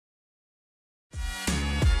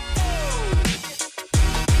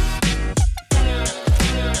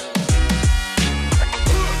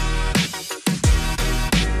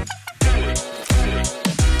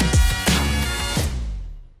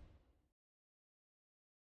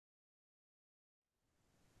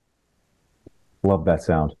Love that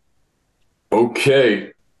sound.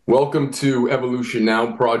 Okay, welcome to Evolution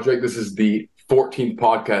Now Project. This is the 14th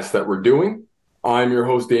podcast that we're doing. I'm your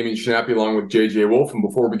host, Damien Chinappi, along with JJ Wolf. And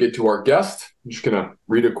before we get to our guest, I'm just going to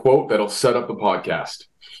read a quote that'll set up the podcast.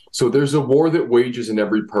 So there's a war that wages in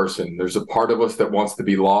every person. There's a part of us that wants to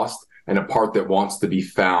be lost and a part that wants to be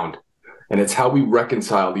found. And it's how we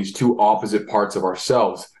reconcile these two opposite parts of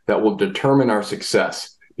ourselves that will determine our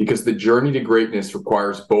success, because the journey to greatness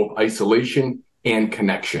requires both isolation and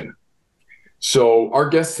connection. So our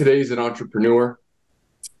guest today is an entrepreneur.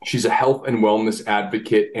 She's a health and wellness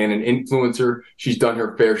advocate and an influencer. She's done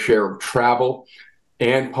her fair share of travel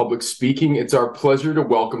and public speaking. It's our pleasure to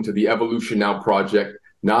welcome to the Evolution Now Project,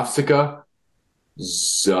 Nafsika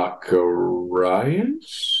Zacharakis.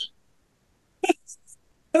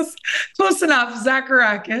 Close enough.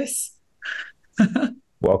 Zacharakis.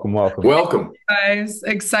 Welcome, welcome. Welcome. Guys,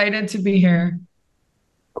 excited to be here.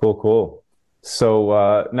 Cool. So,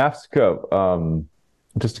 Nafsika,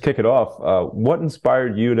 just to kick it off, what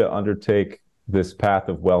inspired you to undertake this path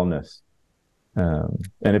of wellness? And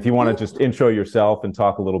if you want to just intro yourself and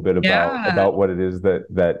talk a little bit about what it is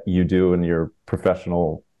that you do in your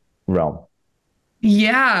professional realm.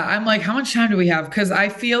 Yeah, I'm like, how much time do we have? Because I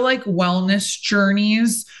feel like wellness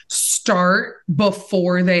journeys start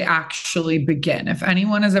before they actually begin. If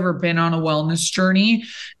anyone has ever been on a wellness journey,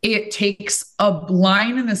 it takes a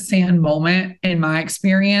line in the sand moment, in my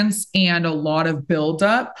experience, and a lot of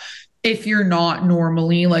buildup if you're not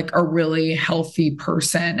normally like a really healthy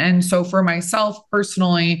person. And so for myself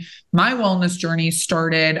personally, my wellness journey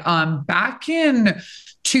started back in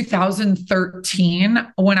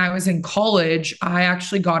 2013. When I was in college, I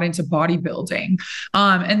actually got into bodybuilding.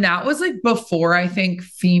 And that was like before I think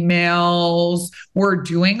females were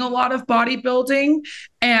doing a lot of bodybuilding.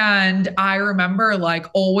 And I remember like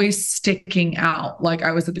always sticking out. Like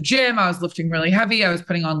I was at the gym, I was lifting really heavy, I was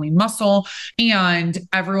putting on lean muscle, and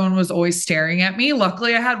everyone was always staring at me.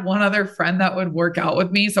 Luckily, I had one other friend that would work out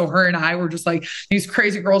with me. So her and I were just like these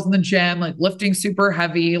crazy girls in the gym, like lifting super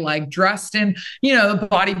heavy, like dressed in, the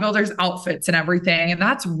bodybuilders' outfits and everything. And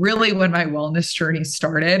that's really when my wellness journey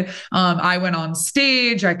started. I went on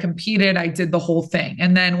stage, I competed, I did the whole thing.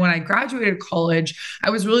 And then when I graduated college,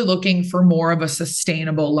 I was really looking for more of a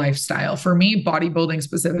sustainable lifestyle. For me, bodybuilding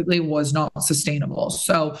specifically was not sustainable.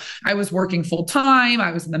 So I was working full time,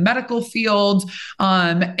 I was in the medical field,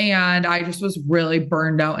 and I just was really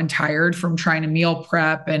burned out and tired from trying to meal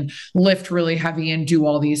prep and lift really heavy and do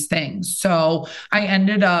all these things. So I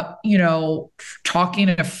ended up, talking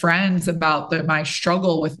to friends about my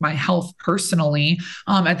struggle with my health personally.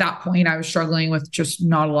 At that point, I was struggling with just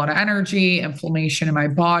not a lot of energy, inflammation in my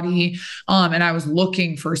body. And I was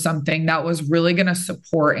looking for something that was really going to support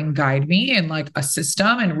and guide me in like a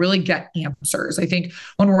system and really get answers. I think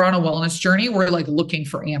when we're on a wellness journey, we're like looking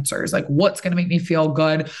for answers, like what's going to make me feel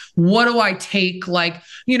good? What do I take? Like,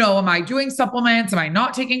 am I doing supplements? Am I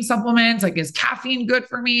not taking supplements? Like, is caffeine good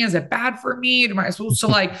for me? Is it bad for me? Am I supposed to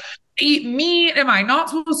like eat meat? Am I not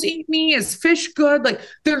supposed to eat meat? Is fish good? Like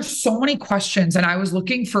there's so many questions, and I was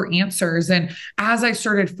looking for answers. And as I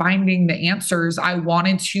started finding the answers, I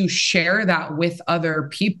wanted to share that with other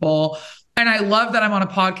people. And I love that I'm on a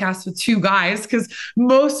podcast with two guys, because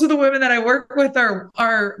most of the women that I work with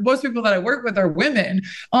are most people that I work with are women.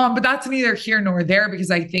 But that's neither here nor there, because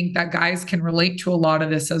I think that guys can relate to a lot of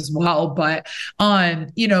this as well. But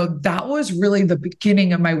that was really the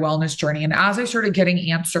beginning of my wellness journey. And as I started getting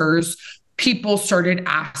answers, people started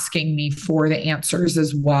asking me for the answers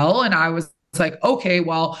as well. And I was like, okay,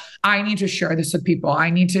 well, I need to share this with people. I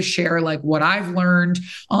need to share like what I've learned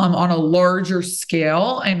on a larger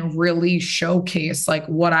scale and really showcase like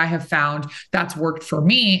what I have found that's worked for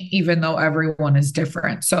me, even though everyone is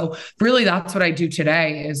different. So really that's what I do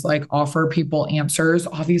today, is like offer people answers.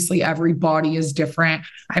 Obviously, every body is different.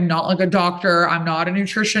 I'm not like a doctor. I'm not a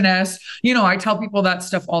nutritionist. I tell people that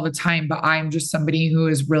stuff all the time, but I'm just somebody who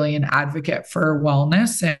is really an advocate for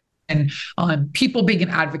wellness and people being an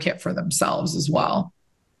advocate for themselves as well.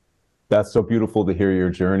 That's so beautiful to hear your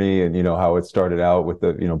journey and, how it started out with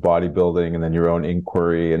the, bodybuilding, and then your own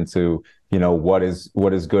inquiry into, what is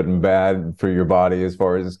good and bad for your body as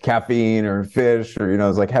far as caffeine or fish, or,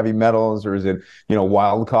 it's like heavy metals, or is it,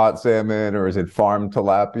 wild caught salmon, or is it farmed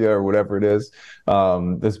tilapia, or whatever it is.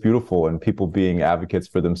 That's beautiful, and people being advocates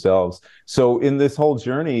for themselves. So in this whole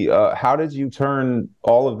journey, how did you turn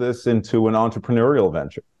all of this into an entrepreneurial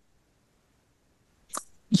venture?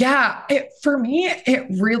 Yeah, for me, it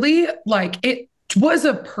really like it was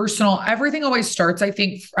a personal, everything always starts, I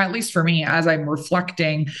think, at least for me, as I'm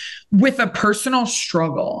reflecting, with a personal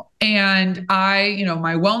struggle. And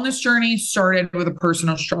my wellness journey started with a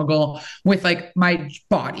personal struggle with like my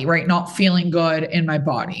body, right? Not feeling good in my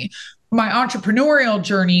body. My entrepreneurial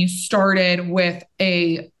journey started with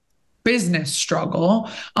a business struggle.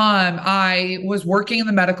 I was working in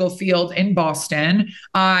the medical field in Boston.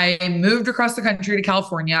 I moved across the country to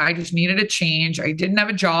California. I just needed a change. I didn't have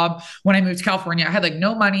a job when I moved to California. I had like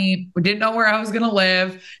no money, didn't know where I was going to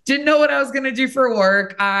live, didn't know what I was going to do for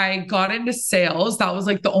work. I got into sales. That was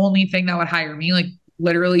like the only thing that would hire me, like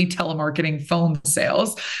literally telemarketing phone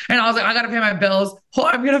sales. And I was like, I got to pay my bills.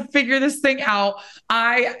 I'm going to figure this thing out.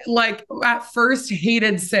 I like at first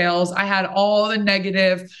hated sales. I had all the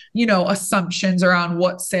negative, assumptions around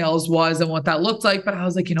what sales was and what that looked like. But I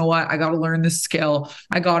was like, you know what? I got to learn this skill.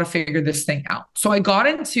 I got to figure this thing out. So I got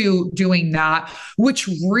into doing that, which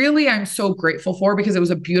really I'm so grateful for because it was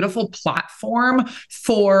a beautiful platform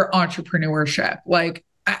for entrepreneurship. Like,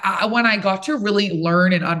 when I got to really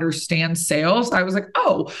learn and understand sales, I was like,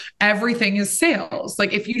 oh, everything is sales.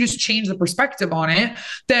 Like if you just change the perspective on it,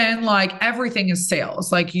 then like everything is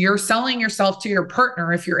sales. Like you're selling yourself to your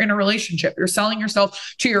partner. If you're in a relationship, you're selling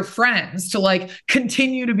yourself to your friends to like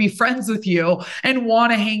continue to be friends with you and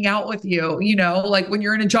want to hang out with you, like when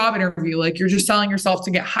you're in a job interview, like you're just selling yourself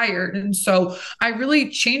to get hired. And so I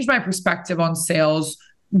really changed my perspective on sales.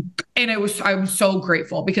 And I'm so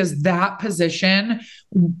grateful because that position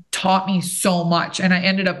taught me so much. And I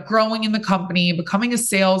ended up growing in the company, becoming a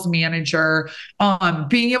sales manager,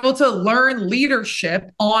 being able to learn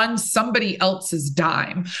leadership on somebody else's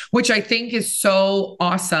dime, which I think is so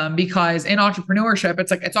awesome because in entrepreneurship,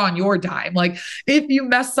 it's like, it's on your dime. Like if you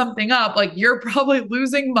mess something up, like you're probably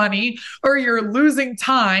losing money or you're losing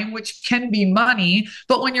time, which can be money.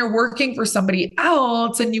 But when you're working for somebody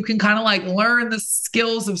else and you can kind of like learn the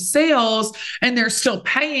skills of sales and they're still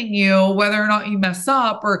paying you whether or not you mess up,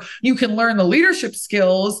 or you can learn the leadership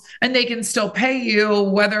skills and they can still pay you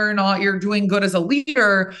whether or not you're doing good as a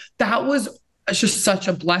leader. That was just such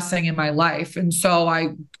a blessing in my life. And so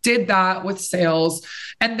I did that with sales.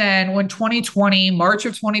 And then when March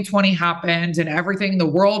of 2020 happened and everything, the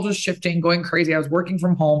world was shifting, going crazy. I was working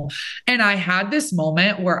from home and I had this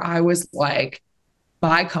moment where I was like,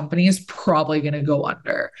 my company is probably going to go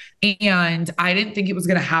under. And I didn't think it was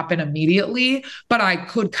going to happen immediately, but I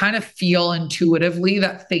could kind of feel intuitively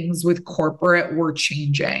that things with corporate were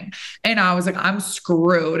changing. And I was like, I'm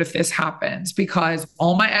screwed if this happens because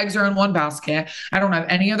all my eggs are in one basket. I don't have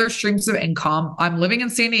any other streams of income. I'm living in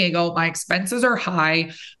San Diego. My expenses are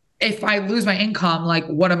high. If I lose my income, like,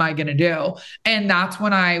 what am I going to do? And that's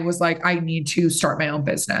when I was like, I need to start my own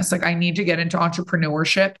business. Like I need to get into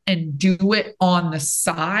entrepreneurship and do it on the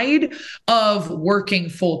side of working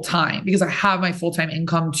full time because I have my full-time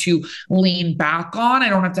income to lean back on. I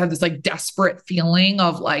don't have to have this like desperate feeling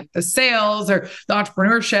of like the sales or the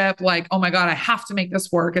entrepreneurship, like, oh my God, I have to make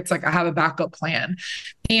this work. It's like, I have a backup plan.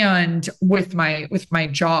 And with my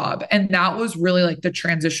job. And that was really like the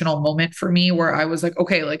transitional moment for me where I was like,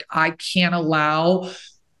 okay, like I can't allow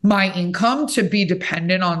my income to be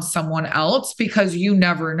dependent on someone else because you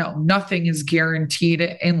never know. Nothing is guaranteed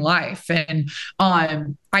in life. And I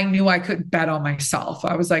knew I could bet on myself.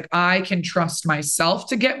 I was like, I can trust myself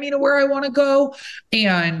to get me to where I want to go.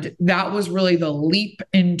 And that was really the leap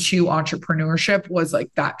into entrepreneurship, was like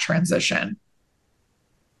that transition.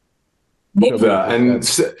 And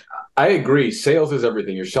I agree. Sales is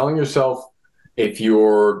everything. You're selling yourself. If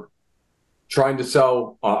you're trying to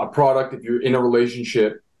sell a product, if you're in a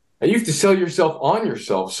relationship, and you have to sell yourself on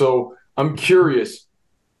yourself. So I'm curious,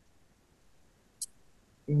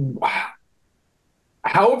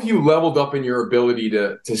 how have you leveled up in your ability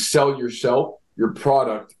to sell yourself, your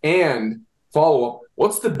product, and follow up?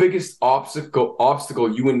 What's the biggest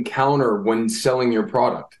obstacle you encounter when selling your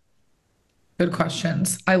product? Good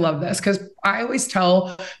questions. I love this because I always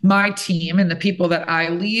tell my team and the people that I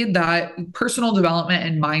lead that personal development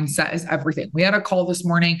and mindset is everything. We had a call this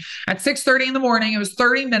morning at 6:30 in the morning. It was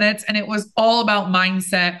 30 minutes and it was all about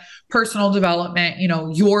mindset, personal development,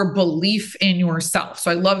 your belief in yourself.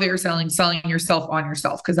 So I love that you're selling yourself on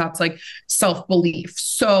yourself because that's like self-belief.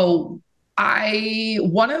 So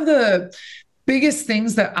one of the biggest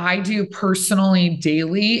things that I do personally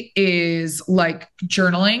daily is like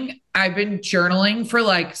journaling. I've been journaling for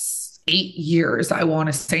like 8 years, I want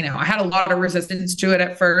to say now. I had a lot of resistance to it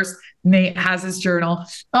at first. Nate has his journal.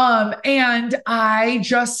 And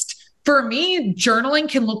for me, journaling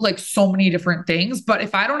can look like so many different things, but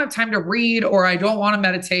if I don't have time to read or I don't want to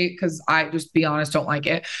meditate, because I just be honest, don't like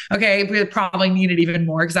it. Okay. We probably need it even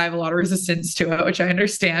more because I have a lot of resistance to it, which I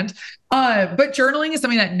understand. But journaling is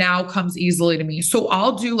something that now comes easily to me. So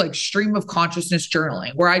I'll do like stream of consciousness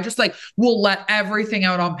journaling where I just like will let everything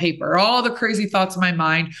out on paper, all the crazy thoughts in my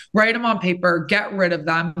mind, write them on paper, get rid of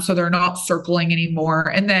them so they're not circling anymore.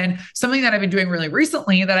 And then something that I've been doing really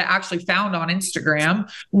recently that I actually found on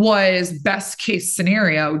Instagram was best case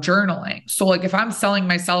scenario journaling. So like if I'm selling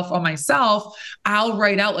myself on myself, I'll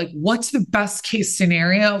write out like, what's the best case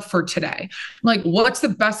scenario for today? Like, what's the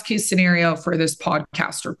best case scenario for this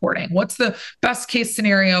podcast recording? What's the best case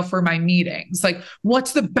scenario for my meetings? Like,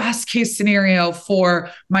 what's the best case scenario for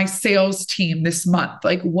my sales team this month?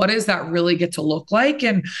 Like, what does that really get to look like?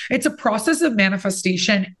 And it's a process of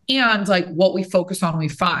manifestation and like what we focus on, we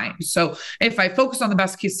find. So if I focus on the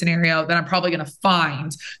best case scenario, then I'm probably going to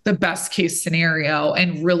find the best case scenario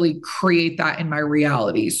and really create that in my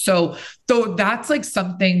reality. So that's like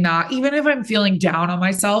something that even if I'm feeling down on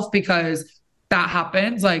myself, because that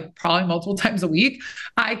happens like probably multiple times a week,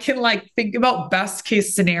 I can like think about best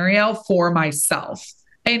case scenario for myself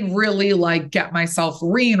and really like get myself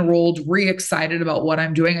re-enrolled, re-excited about what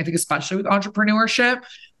I'm doing. I think especially with entrepreneurship,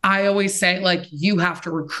 I always say like you have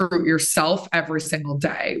to recruit yourself every single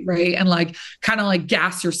day, right? And like kind of like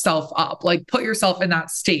gas yourself up, like put yourself in that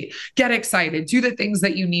state, get excited, do the things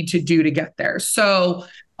that you need to do to get there. So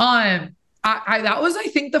that was, I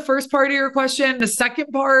think, the first part of your question. The second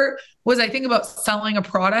part was, I think, about selling a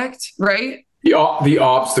product, right? The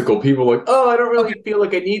obstacle. People are like, oh, I don't really feel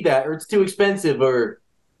like I need that, or it's too expensive, or,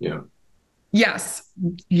 you know. Yes.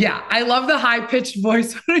 Yeah. I love the high pitched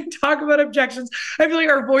voice when we talk about objections. I feel like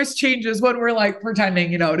our voice changes when we're like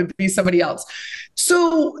pretending, to be somebody else.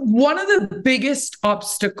 So one of the biggest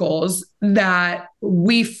obstacles that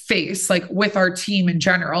we face, like with our team in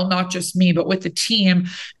general, not just me, but with the team,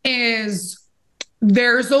 is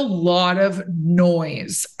there's a lot of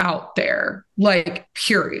noise out there, like,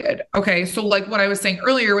 period. Okay. So like what I was saying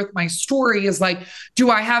earlier with my story is like,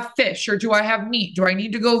 do I have fish or do I have meat? Do I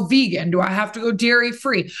need to go vegan? Do I have to go dairy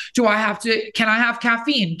free? Can I have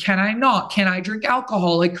caffeine? Can I not? Can I drink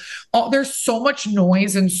alcohol? Like there's so much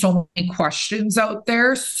noise and so many questions out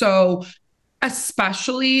there. So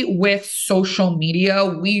especially with social media,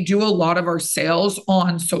 we do a lot of our sales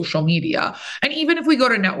on social media. And even if we go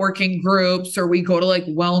to networking groups or we go to like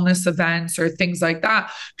wellness events or things like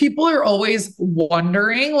that, people are always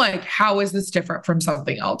wondering like, how is this different from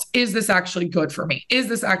something else? Is this actually good for me? Is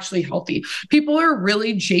this actually healthy? People are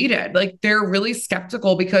really jaded. Like they're really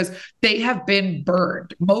skeptical because they have been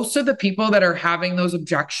burned. Most of the people that are having those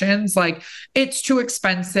objections, like it's too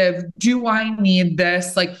expensive. Do I need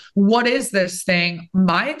this? Like, what is this thing?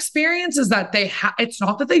 My experience is that it's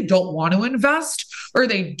not that they don't want to invest or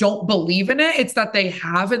they don't believe in it. It's that they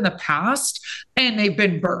have in the past and they've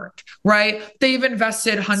been burned, right? They've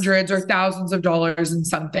invested hundreds or thousands of dollars in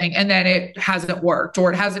something and then it hasn't worked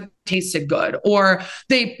or it hasn't tasted good, or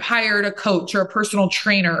they hired a coach or a personal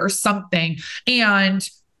trainer or something and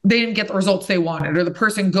they didn't get the results they wanted, or the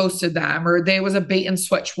person ghosted them, or they was a bait and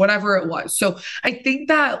switch, whatever it was. So I think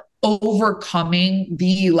that overcoming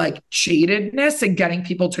the like jadedness and getting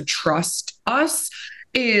people to trust us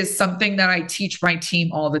is something that I teach my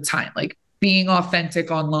team all the time. Like being authentic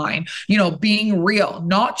online, being real,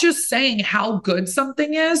 not just saying how good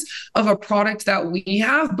something is of a product that we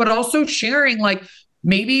have, but also sharing like,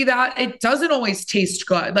 maybe that it doesn't always taste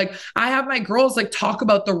good. Like I have my girls like talk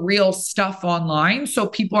about the real stuff online. So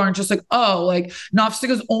people aren't just like, oh, like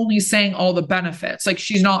Nafsika's only saying all the benefits. Like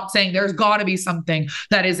she's not saying there's got to be something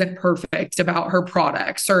that isn't perfect about her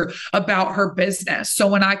products or about her business. So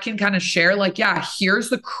when I can kind of share like, yeah, here's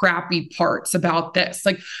the crappy parts about this.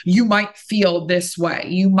 Like you might feel this way,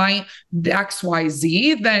 you might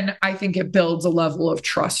XYZ, then I think it builds a level of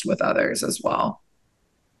trust with others as well.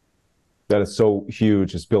 That is so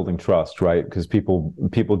huge, is building trust, right? Because people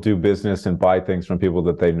do business and buy things from people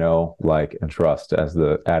that they know, like, and trust, as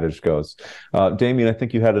the adage goes. Damien, I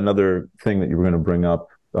think you had another thing that you were going to bring up,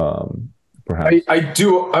 perhaps. I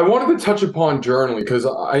do. I wanted to touch upon journaling because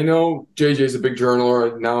I know JJ's a big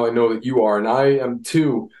journaler. Now I know that you are, and I am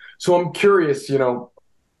too. So I'm curious,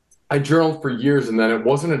 I journaled for years, and then it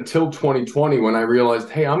wasn't until 2020 when I realized,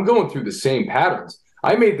 hey, I'm going through the same patterns.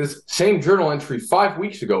 I made this same journal entry 5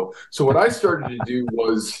 weeks ago. So what I started to do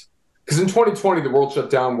was, because in 2020, the world shut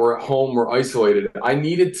down, we're at home, we're isolated. I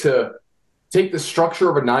needed to take the structure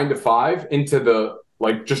of a 9 to 5 into the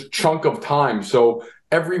just chunk of time. So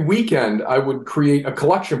every weekend I would create a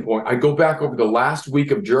collection point. I go back over the last week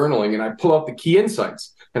of journaling and I pull out the key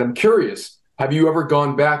insights. And I'm curious, have you ever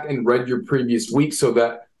gone back and read your previous week so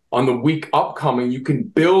that on the week upcoming, you can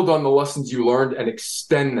build on the lessons you learned and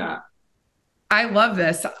extend that? I love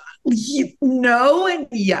this. No and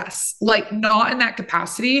yes, like not in that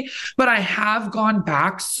capacity, but I have gone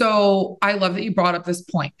back. So I love that you brought up this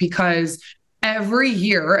point because every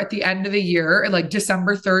year at the end of the year, like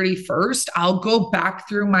December 31st, I'll go back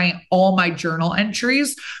through all my journal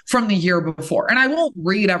entries from the year before. And I won't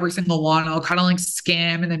read every single one. I'll kind of like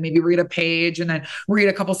skim and then maybe read a page and then read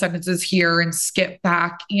a couple sentences here and skip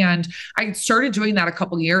back. And I started doing that a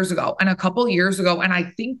couple years ago. And I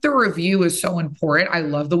think the review is so important. I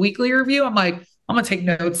love the weekly review. I'm like, I'm going to take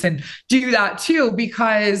notes and do that too,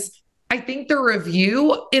 because I think the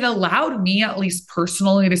review, it allowed me, at least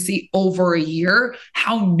personally, to see over a year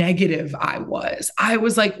how negative I was. I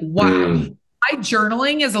was like, wow, my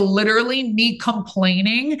journaling is literally me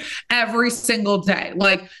complaining every single day.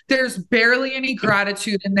 Like there's barely any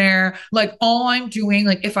gratitude in there. Like all I'm doing,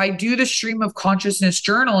 like if I do the stream of consciousness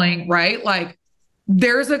journaling, right? Like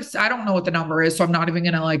I don't know what the number is, so I'm not even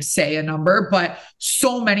going to like say a number, but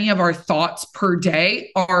so many of our thoughts per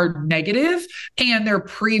day are negative and they're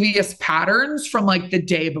previous patterns from like the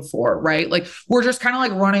day before, right? Like we're just kind of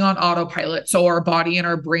like running on autopilot. So our body and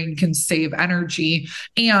our brain can save energy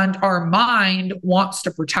and our mind wants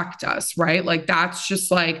to protect us, right? Like that's just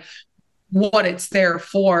like what it's there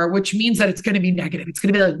for, which means that it's going to be negative. It's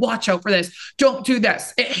going to be like, watch out for this. Don't do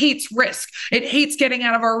this. It hates risk. It hates getting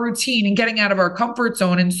out of our routine and getting out of our comfort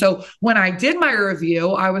zone. And so when I did my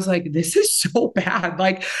review, I was like, this is so bad.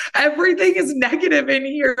 Like everything is negative in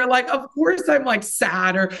here. Like, of course I'm like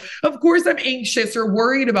sad, or of course I'm anxious or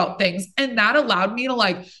worried about things. And that allowed me to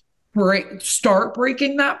like start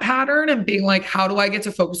breaking that pattern and being like, how do I get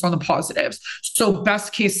to focus on the positives? So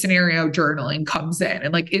best case scenario journaling comes in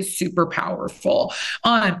and like is super powerful.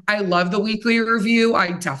 I love the weekly review.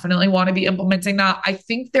 I definitely want to be implementing that. I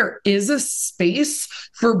think there is a space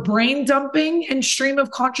for brain dumping and stream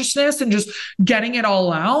of consciousness and just getting it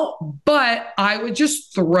all out, but I would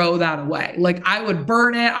just throw that away. Like I would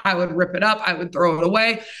burn it. I would rip it up. I would throw it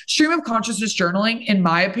away. Stream of consciousness journaling, in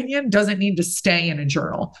my opinion, doesn't need to stay in a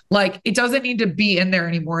journal. Like it doesn't need to be in there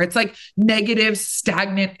anymore. It's like negative,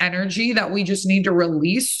 stagnant energy that we just need to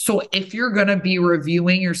release. So if you're going to be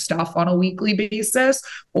reviewing your stuff on a weekly basis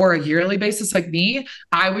or a yearly basis like me,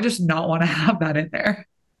 I would just not want to have that in there.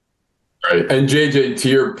 Right. And JJ, to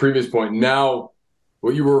your previous point, now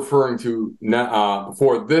what you were referring to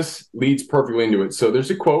before, this leads perfectly into it. So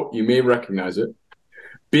there's a quote, you may recognize it.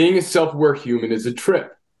 Being a self-aware human is a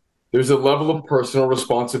trip. There's a level of personal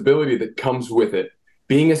responsibility that comes with it.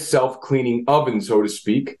 Being a self-cleaning oven, so to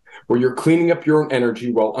speak, where you're cleaning up your own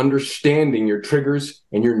energy while understanding your triggers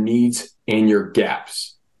and your needs and your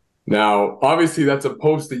gaps. Now, obviously, that's a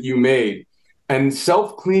post that you made. And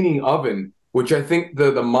self-cleaning oven, which I think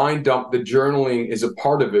the mind dump, the journaling is a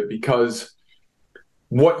part of it, because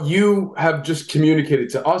what you have just communicated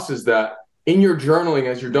to us is that in your journaling,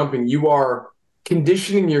 as you're dumping, you are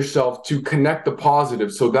conditioning yourself to connect the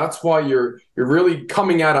positive. So that's why you're really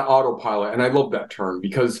coming out of autopilot. And I love that term,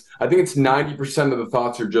 because I think it's 90% of the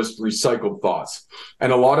thoughts are just recycled thoughts.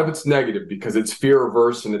 And a lot of it's negative because it's fear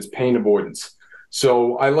averse and it's pain avoidance.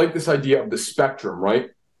 So I like this idea of the spectrum, right?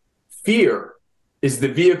 Fear is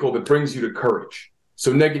the vehicle that brings you to courage.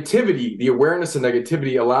 So negativity, the awareness of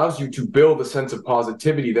negativity, allows you to build a sense of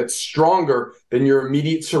positivity that's stronger than your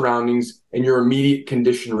immediate surroundings and your immediate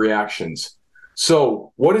conditioned reactions.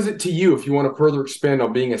 So what is it to you, if you want to further expand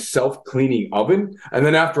on being a self-cleaning oven? And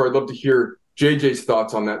then after, I'd love to hear JJ's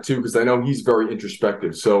thoughts on that too, because I know he's very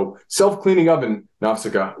introspective. So self-cleaning oven,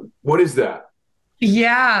 Nafsika, what is that?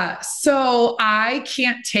 Yeah. So I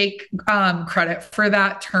can't take credit for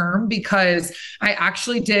that term because I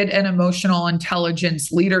actually did an emotional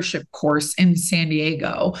intelligence leadership course in San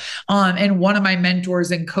Diego. And one of my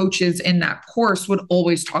mentors and coaches in that course would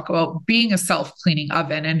always talk about being a self-cleaning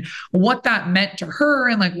oven, and what that meant to her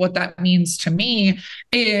and like what that means to me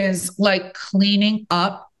is like cleaning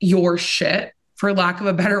up your shit, for lack of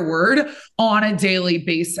a better word, on a daily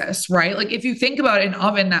basis, right? Like if you think about an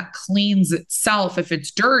oven that cleans itself, if it's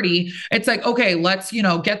dirty, it's like, okay, let's,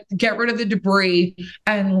 get rid of the debris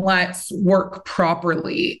and let's work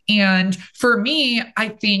properly. And for me, I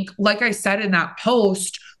think, like I said in that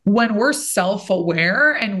post, when we're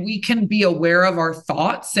self-aware and we can be aware of our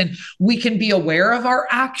thoughts and we can be aware of our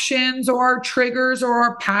actions or our triggers or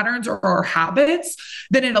our patterns or our habits,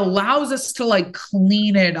 then it allows us to like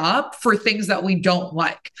clean it up for things that we don't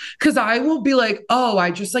like. Cause I will be like, oh, I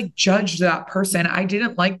just like judged that person. I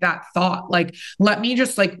didn't like that thought. Like, let me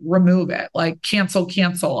just like remove it, like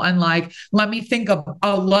cancel. And like, let me think of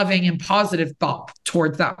a loving and positive thought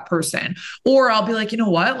towards that person. Or I'll be like, you know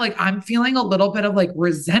what? Like I'm feeling a little bit of like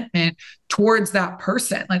resentment towards that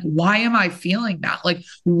person. Like, why am I feeling that? Like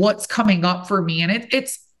what's coming up for me? And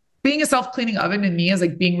it's being a self-cleaning oven in me is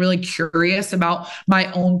like being really curious about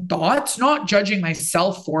my own thoughts, not judging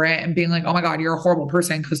myself for it and being like, oh my God, you're a horrible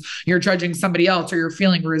person because you're judging somebody else or you're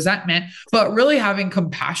feeling resentment, but really having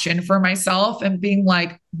compassion for myself and being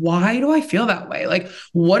like, why do I feel that way? Like,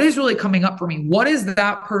 what is really coming up for me? What is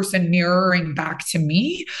that person mirroring back to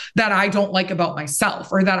me that I don't like about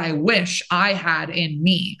myself or that I wish I had in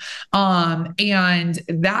me? And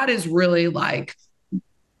that is really like,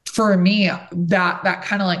 for me, that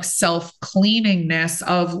kind of like self-cleaningness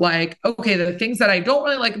of like, okay, the things that I don't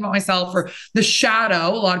really like about myself, or the shadow,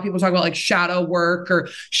 a lot of people talk about like shadow work or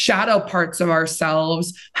shadow parts of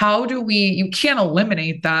ourselves. How do you can't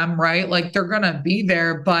eliminate them, right? Like they're going to be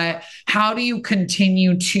there, but how do you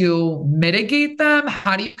continue to mitigate them?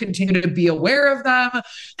 How do you continue to be aware of them?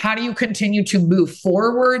 How do you continue to move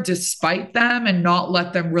forward despite them and not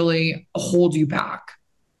let them really hold you back?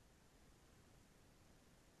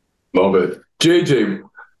 Love it. JJ,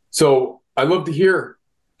 so I'd love to hear,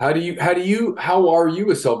 how are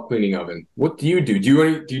you a self-cleaning oven? What do you do?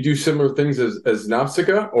 Do you do similar things as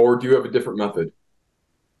Nafsika, or do you have a different method?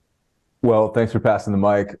 Well, thanks for passing the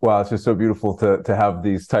mic. Wow, it's just so beautiful to have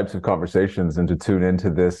these types of conversations and to tune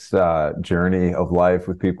into this journey of life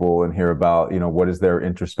with people and hear about, what is their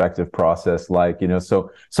introspective process like.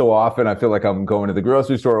 So often I feel like I'm going to the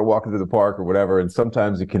grocery store or walking through the park or whatever, and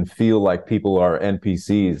sometimes it can feel like people are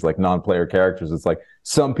NPCs, like non-player characters. It's like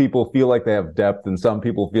some people feel like they have depth and some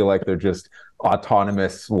people feel like they're just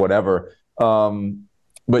autonomous, whatever.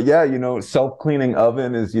 But yeah, self-cleaning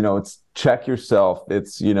oven is, it's check yourself.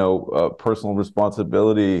 It's, personal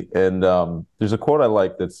responsibility. And there's a quote I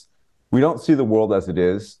like that's, we don't see the world as it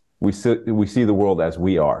is. We see the world as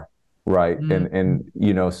we are. Right. Mm-hmm.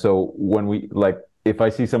 And so when if I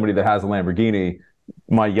see somebody that has a Lamborghini,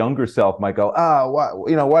 my younger self might go,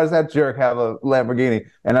 why does that jerk have a Lamborghini?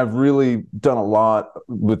 And I've really done a lot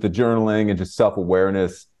with the journaling and just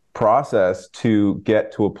self-awareness process to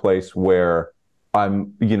get to a place where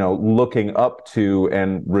I'm, looking up to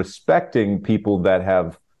and respecting people that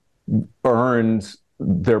have earned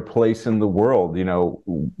their place in the world.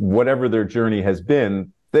 Whatever their journey has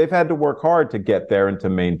been, they've had to work hard to get there and to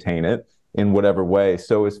maintain it in whatever way.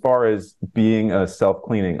 So as far as being a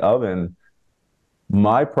self-cleaning oven,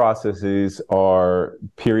 my processes are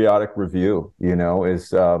periodic review,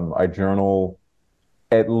 I journal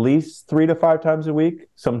at least 3 to 5 times a week.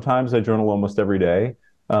 Sometimes I journal almost every day.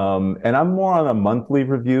 And I'm more on a monthly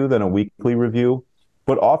review than a weekly review,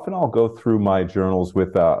 but often I'll go through my journals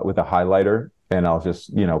with a highlighter, and I'll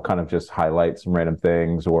just, kind of just highlight some random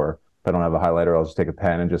things. Or if I don't have a highlighter, I'll just take a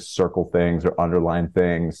pen and just circle things or underline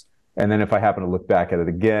things. And then if I happen to look back at it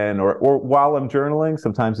again, or while I'm journaling,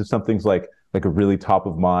 sometimes if something's like a really top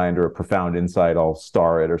of mind or a profound insight, I'll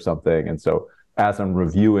star it or something. And so as I'm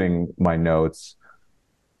reviewing my notes,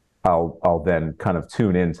 I'll then kind of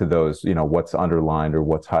tune into those, what's underlined or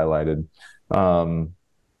what's highlighted.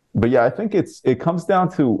 But yeah, I think it comes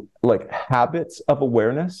down to like habits of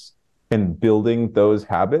awareness and building those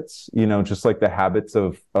habits, just like the habits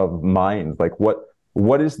of mind. Like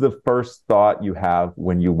what is the first thought you have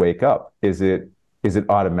when you wake up? Is it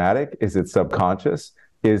automatic? Is it subconscious?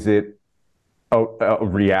 Is it a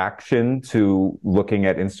reaction to looking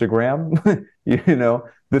at Instagram?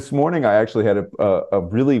 This morning I actually had a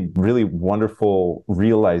really, really wonderful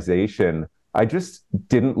realization. I just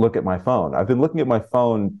didn't look at my phone. I've been looking at my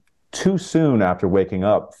phone too soon after waking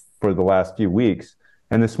up for the last few weeks.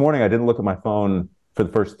 And this morning I didn't look at my phone for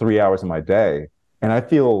the first 3 hours of my day. And I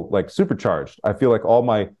feel like supercharged. I feel like all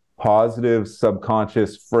my positive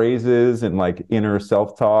subconscious phrases and like inner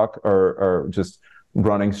self-talk are just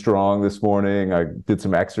running strong this morning. I did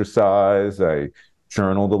some exercise. I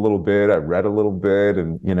journaled a little bit. I read a little bit,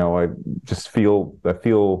 and I just feel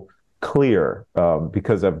clear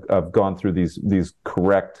because I've gone through these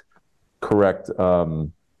correct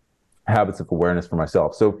habits of awareness for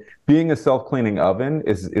myself. So being a self-cleaning oven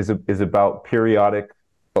is about periodic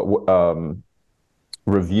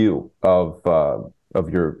review of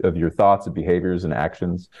your thoughts and behaviors and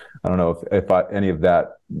actions. I don't know if any of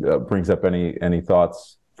that brings up any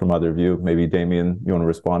thoughts from either of you. Maybe Damien, you want to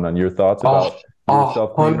respond on your thoughts about your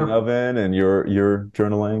self-cleaning oven and your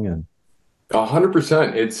journaling? And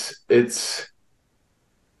 100%.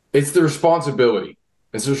 It's the responsibility.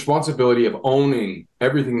 It's the responsibility of owning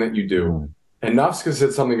everything that you do. Mm. And Nafsika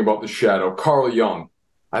said something about the shadow. Carl Jung,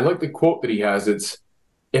 I like the quote that he has. It's,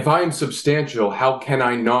 if I am substantial, how can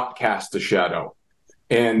I not cast a shadow?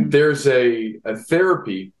 And there's a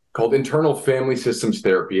therapy called internal family systems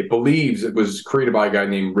therapy. It was created by a guy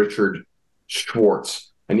named Richard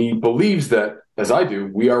Schwartz. And he believes that as I do,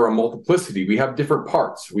 we are a multiplicity. We have different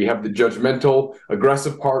parts. We have the judgmental,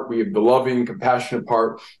 aggressive part. We have the loving, compassionate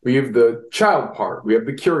part. We have the child part. We have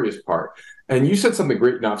the curious part. And you said something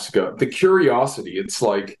great, Nafsika, the curiosity. It's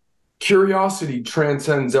like curiosity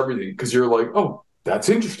transcends everything because you're like, oh, that's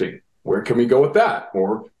interesting. Where can we go with that?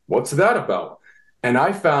 Or what's that about? And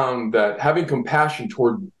I found that having compassion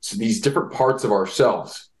towards these different parts of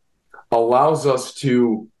ourselves allows us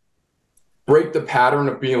to break the pattern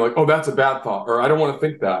of being like, oh, that's a bad thought, or I don't want to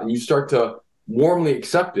think that. And you start to warmly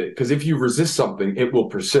accept it, because if you resist something, it will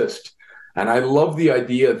persist. And I love the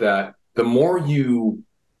idea that the more you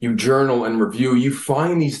journal and review, you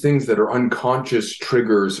find these things that are unconscious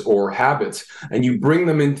triggers or habits, and you bring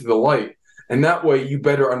them into the light. And that way you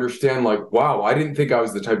better understand, like, wow, I didn't think I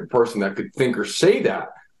was the type of person that could think or say that.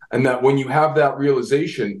 And that when you have that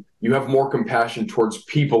realization, you have more compassion towards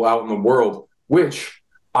people out in the world, which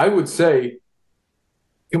I would say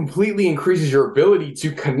completely increases your ability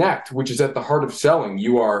to connect, which is at the heart of selling.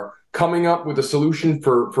 You are coming up with a solution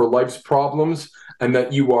for life's problems, and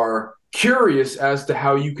that you are curious as to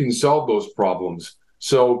how you can solve those problems.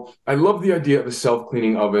 So I love the idea of a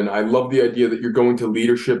self-cleaning oven. I love the idea that you're going to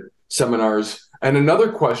leadership seminars. And another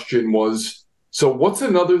question was, so what's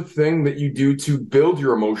another thing that you do to build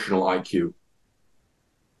your emotional IQ?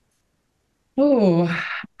 Oh,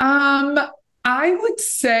 I would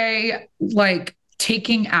say like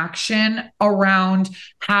taking action around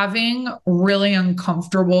having really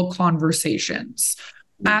uncomfortable conversations.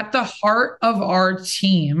 At the heart of our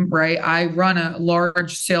team, right? I run a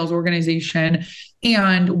large sales organization,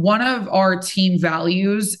 and one of our team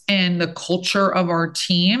values and the culture of our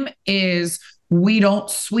team is we don't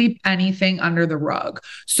sweep anything under the rug.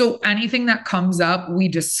 So anything that comes up, we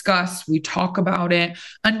discuss, we talk about it.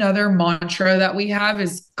 Another mantra that we have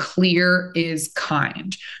is clear is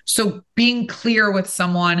kind. So being clear with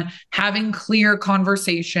someone, having clear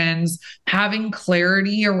conversations, having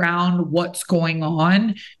clarity around what's going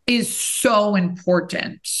on is so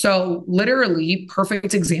important. So literally,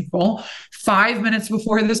 perfect example, 5 minutes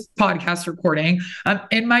before this podcast recording, I'm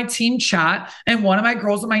in my team chat, and one of my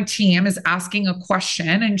girls on my team is asking a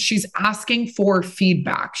question, and she's asking for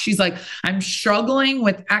feedback. She's like, I'm struggling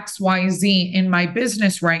with XYZ in my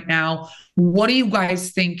business right now. What do you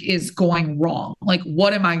guys think is going wrong? Like,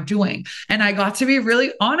 what am I doing? And I got to be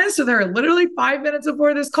really honest with her literally 5 minutes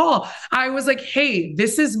before this call. I was like, hey,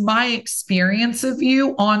 this is my experience of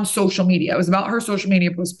you on social media. It was about her social media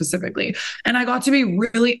post specifically. And I got to be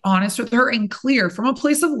really honest with her and clear from a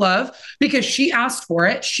place of love, because she asked for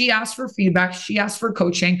it. She asked for feedback. She asked for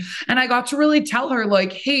coaching. And I got to really tell her,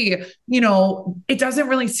 like, hey, it doesn't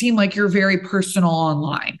really seem like you're very personal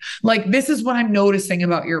online. Like, this is what I'm noticing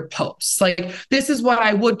about your posts. Like, this is what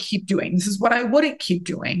I would keep doing. This is what I wouldn't keep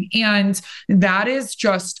doing. And that is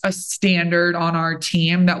just a standard on our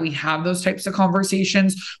team, that we have those types of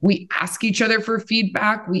conversations. We ask each other for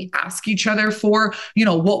feedback. We ask each other for,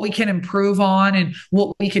 what we can improve on and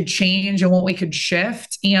what we could change and what we could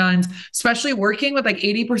shift. And especially working with like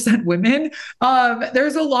 80% women,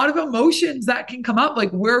 there's a lot of emotions that can come up.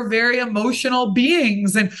 Like, we're very emotional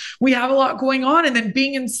beings and we have a lot going on. And then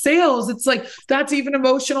being in sales, it's like, that's even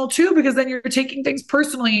emotional too, because then you're taking things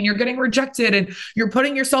personally and you're getting rejected and you're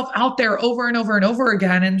putting yourself out there over and over and over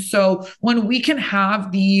again. And so when we can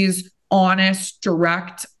have these honest,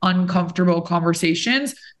 direct, uncomfortable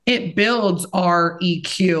conversations, it builds our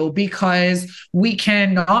EQ, because we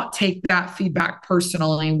cannot take that feedback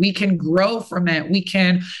personally. We can grow from it. We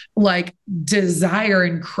can desire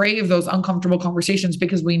and crave those uncomfortable conversations,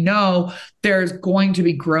 because we know there's going to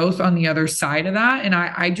be growth on the other side of that. And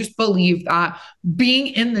I just believe that being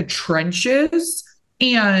in the trenches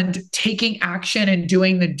and taking action and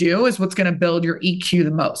doing the do is what's going to build your EQ the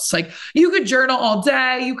most. Like, you could journal all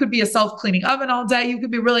day. You could be a self-cleaning oven all day. You could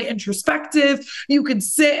be really introspective. You could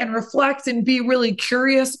sit and reflect and be really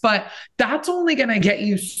curious, but that's only going to get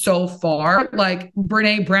you so far. Like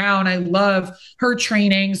Brene Brown, I love her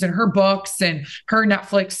trainings and her books and her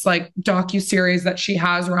Netflix docuseries that she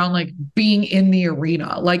has around being in the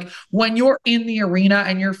arena. Like, when you're in the arena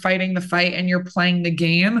and you're fighting the fight and you're playing the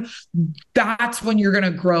game, that's when you're going to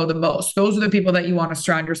grow the most. Those are the people that you want to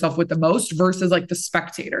surround yourself with the most, versus the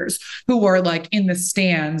spectators who are in the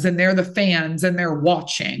stands and they're the fans and they're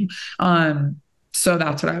watching. So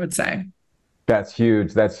that's what I would say. That's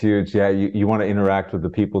huge. That's huge. Yeah. You want to interact with the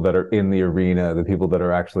people that are in the arena, the people that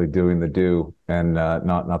are actually doing the do, and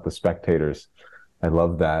not the spectators. I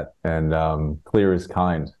love that. And clear is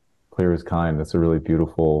kind. Clear is kind. That's a really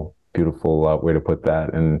beautiful way to put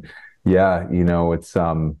that. And yeah, it's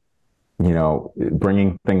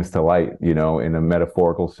bringing things to light, in a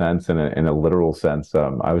metaphorical sense and in a literal sense.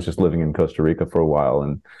 I was just living in Costa Rica for a while,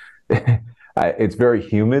 and it's very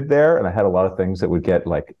humid there, and I had a lot of things that would get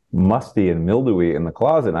like musty and mildewy in the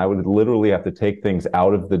closet. And I would literally have to take things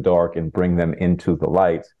out of the dark and bring them into the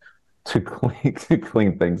light to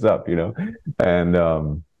clean things up,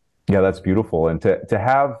 And yeah, that's beautiful. And to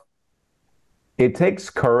have, it takes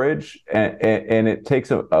courage, and it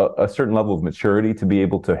takes a certain level of maturity to be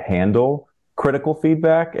able to handle critical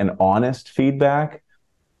feedback and honest feedback.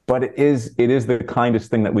 But it is the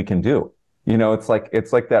kindest thing that we can do. It's like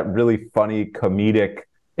that really funny comedic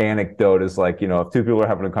anecdote is like, if two people are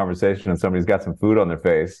having a conversation and somebody's got some food on their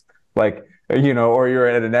face, like, or you're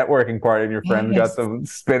at a networking party and your friend's got some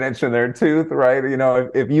spinach in their tooth, right?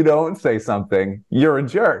 If you don't say something, you're a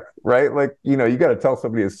jerk, right? Like, you got to tell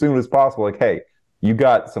somebody as soon as possible, like, hey, you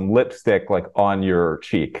got some lipstick like on your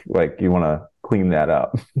cheek, like you want to clean that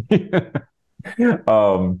up.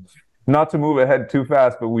 Not to move ahead too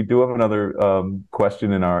fast, but we do have another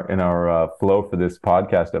question in our flow for this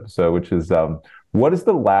podcast episode, which is, what is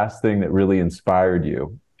the last thing that really inspired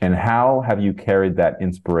you, and how have you carried that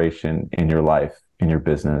inspiration in your life, in your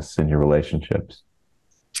business, in your relationships?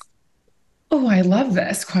 Oh, I love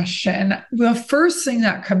this question. The first thing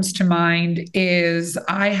that comes to mind is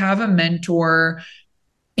I have a mentor,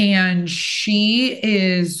 and she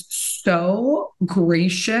is so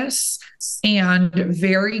gracious and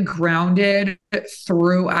very grounded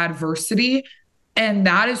through adversity. And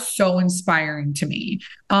that is so inspiring to me,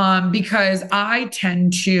 because I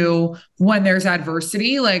tend to, when there's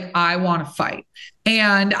adversity, like I want to fight.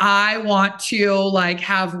 And I want to like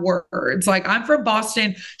have words. Like I'm from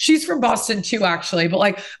Boston. She's from Boston too, actually. But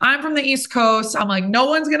like I'm from the East Coast. I'm like, no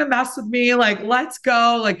one's going to mess with me. Like, let's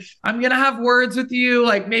go. Like I'm going to have words with you.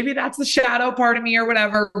 Like maybe that's the shadow part of me or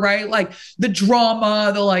whatever, right? Like the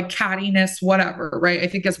drama, the like cattiness, whatever, right? I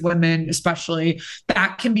think as women, especially,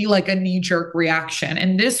 that can be like a knee-jerk reaction.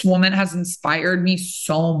 And this woman has inspired me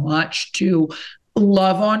so much to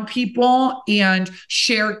love on people and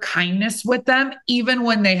share kindness with them, even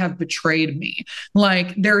when they have betrayed me.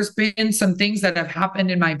 Like there's been some things that have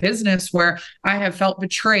happened in my business where I have felt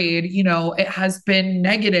betrayed. It has been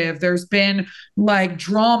negative. There's been like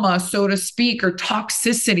drama, so to speak, or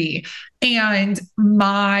toxicity. And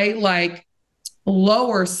my like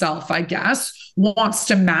lower self, I guess, wants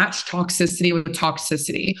to match toxicity with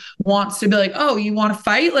toxicity, wants to be like, oh, you want to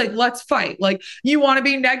fight? Like, let's fight. Like, you want to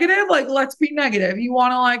be negative? Like, let's be negative. You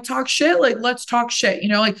want to like talk shit? Like, let's talk shit.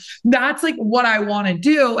 Like that's like what I want to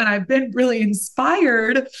do. And I've been really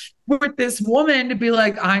inspired with this woman to be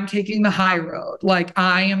like, I'm taking the high road. Like,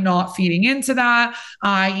 I am not feeding into that.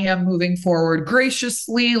 I am moving forward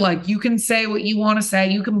graciously. Like, you can say what you want to say.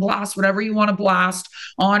 You can blast whatever you want to blast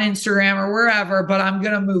on Instagram or wherever, but I'm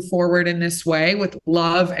going to move forward in this way with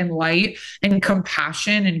love and light and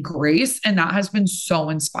compassion and grace. And that has been so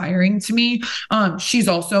inspiring to me. She's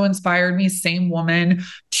also inspired me, same woman,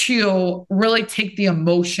 to really take the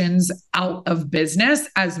emotions out of business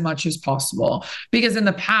as much as possible. Because in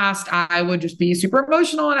the past, I would just be super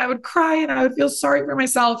emotional and I would cry and I would feel sorry for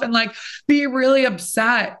myself and like be really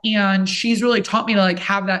upset. And she's really taught me to like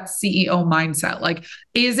have that CEO mindset. Like,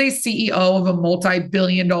 is a CEO of a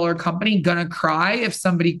multi-billion-dollar company gonna cry if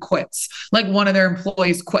somebody quits? Like one of their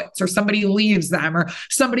employees quits or somebody leaves them or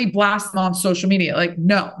somebody blasts them on social media. Like,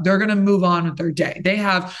 no, they're gonna move on with their day. They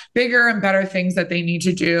have bigger and better things that they need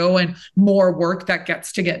to do and more work that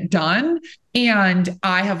gets to get done. And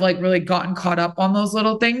I have like really gotten caught up on those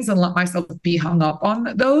little things and let myself be hung up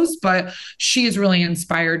on those. But she's really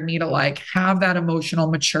inspired me to like have that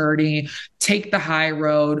emotional maturity, take the high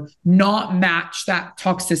road, not match that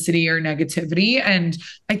toxicity or negativity. And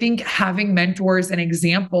I think having mentors and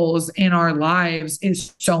examples in our lives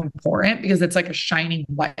is so important because it's like a shining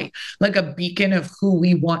light, like a beacon of who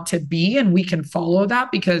we want to be. And we can follow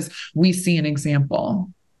that because we see an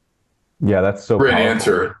example. Yeah, that's so great powerful.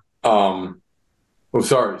 Answer.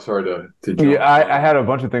 Sorry to jump. Yeah, I had a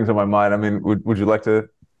bunch of things on my mind. I mean, would you like to?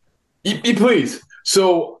 Please.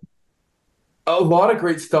 So a lot of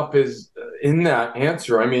great stuff is in that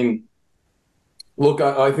answer. I mean, look,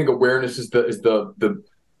 I think awareness is the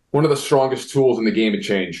one of the strongest tools in the game of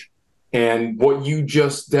change. And what you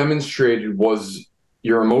just demonstrated was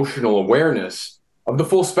your emotional awareness of the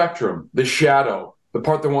full spectrum, the shadow, the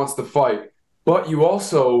part that wants to fight. But you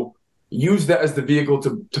also use that as the vehicle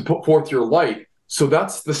to put forth your light. So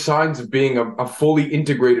that's the signs of being a fully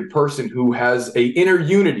integrated person who has a inner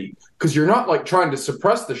unity, because you're not like trying to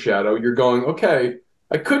suppress the shadow. You're going, okay,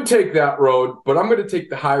 I could take that road, but I'm going to take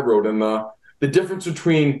the high road. And the difference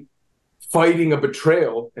between fighting a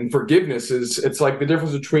betrayal, and forgiveness it's like the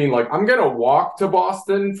difference between like, I'm going to walk to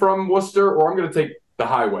Boston from Worcester, or I'm going to take the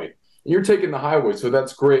highway. And you're taking the highway. So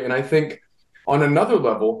that's great. And I think on another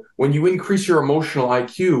level, when you increase your emotional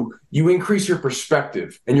IQ, you increase your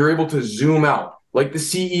perspective and you're able to zoom out. Like the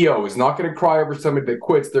CEO is not going to cry over somebody that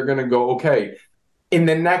quits. They're going to go, okay, in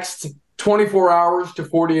the next 24 hours to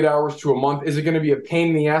 48 hours to a month, is it going to be a pain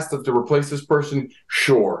in the ass to replace this person?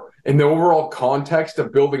 Sure. In the overall context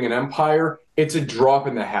of building an empire, it's a drop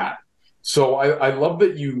in the hat. So I love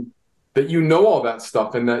that you know all that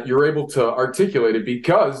stuff and that you're able to articulate it,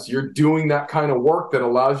 because you're doing that kind of work that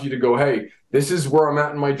allows you to go, hey, this is where I'm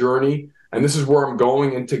at in my journey and this is where I'm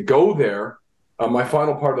going. And to go there, my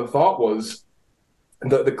final part of the thought was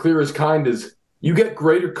the clearest kind is you get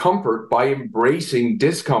greater comfort by embracing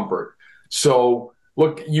discomfort. So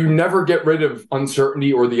look, you never get rid of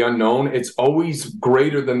uncertainty or the unknown. It's always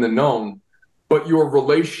greater than the known, but your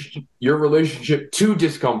relationship to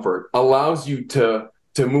discomfort allows you to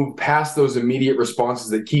move past those immediate responses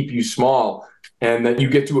that keep you small, and that you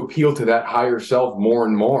get to appeal to that higher self more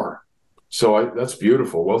and more. So that's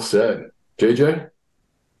beautiful. Well said. JJ?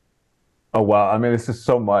 Oh, wow. I mean, it's just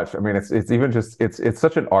so much. I mean, it's even just, it's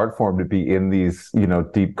such an art form to be in these,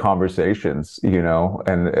 deep conversations, and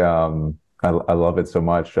I love it so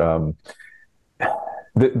much.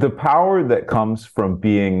 The power that comes from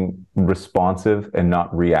being responsive and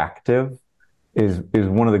not reactive is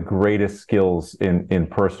one of the greatest skills in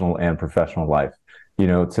personal and professional life.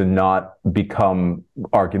 To not become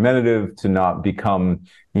argumentative, to not become,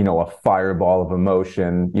 a fireball of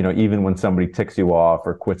emotion, even when somebody ticks you off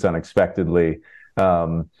or quits unexpectedly.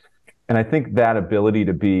 And I think that ability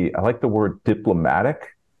to be, I like the word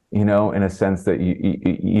diplomatic, in a sense that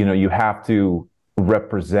you have to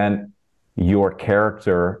represent your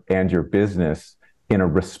character and your business in a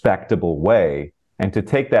respectable way. And to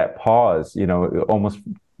take that pause, almost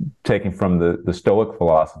taking from the Stoic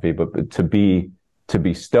philosophy, but to be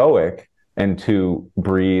stoic and to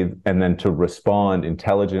breathe and then to respond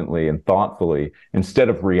intelligently and thoughtfully instead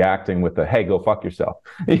of reacting with a, hey, go fuck yourself.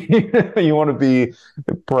 You want to be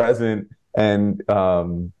present and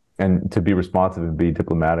to be responsive and be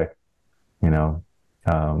diplomatic, yeah.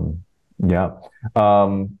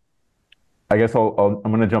 I guess I'm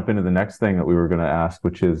going to jump into the next thing that we were going to ask,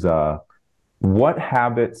 which is what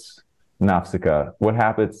habits, Nafsika, what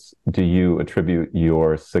habits do you attribute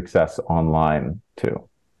your success online to?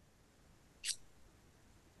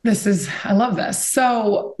 I love this.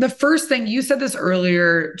 So the first thing you said this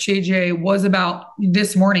earlier, JJ, was about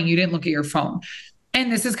this morning, you didn't look at your phone.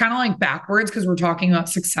 And this is kind of like backwards because we're talking about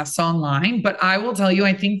success online. But I will tell you,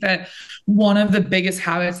 I think that one of the biggest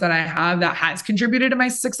habits that I have that has contributed to my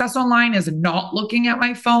success online is not looking at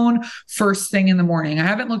my phone first thing in the morning. I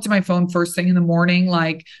haven't looked at my phone first thing in the morning,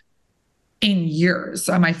 like in years.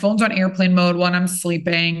 My phone's on airplane mode when I'm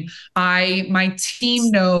sleeping. My team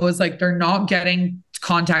knows like they're not getting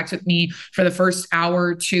contact with me for the first hour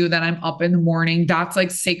or two that I'm up in the morning. That's like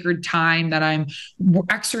sacred time that I'm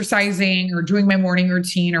exercising or doing my morning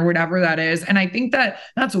routine or whatever that is. And I think that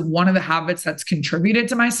that's one of the habits that's contributed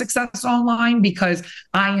to my success online, because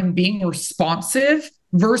I am being responsive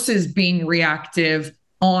versus being reactive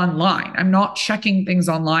online. I'm not checking things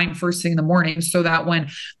online first thing in the morning, so that when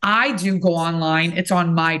I do go online, it's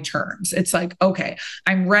on my terms. It's like, okay,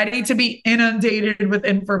 I'm ready to be inundated with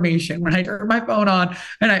information. When I turn my phone on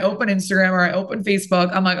and I open Instagram or I open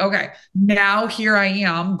Facebook, I'm like, okay, now here I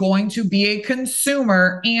am going to be a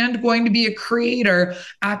consumer and going to be a creator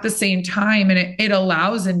at the same time. And it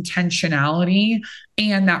allows intentionality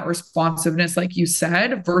and that responsiveness, like you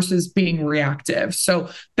said, versus being reactive. So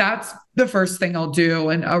that's the first thing I'll do,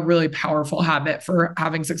 and a really powerful habit for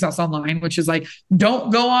having success online, which is like,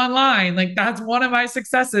 don't go online. Like that's one of my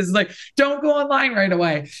successes. Like, don't go online right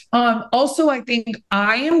away. Also, I think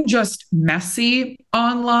I am just messy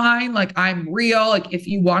online. Like I'm real. Like if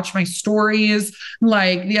you watch my stories,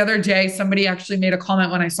 like the other day, somebody actually made a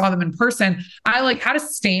comment when I saw them in person. I like had a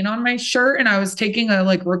stain on my shirt and I was taking a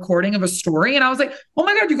like recording of a story. And I was like, oh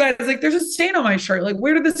my God, you guys, like there's a stain on my shirt. Like,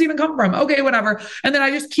 where did this even come from? Okay, whatever. And then I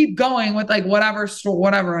just keep going with like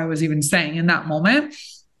whatever I was even saying in that moment.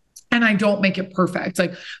 And I don't make it perfect.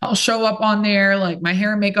 Like I'll show up on there, like my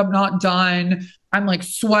hair and makeup not done. I'm like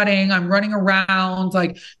sweating. I'm running around.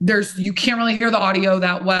 Like you can't really hear the audio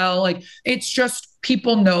that well. Like it's just,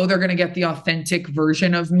 people know they're going to get the authentic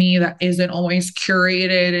version of me that isn't always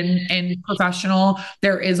curated and professional.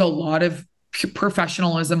 There is a lot of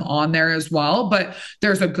professionalism on there as well, but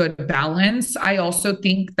there's a good balance. I also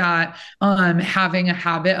think that having a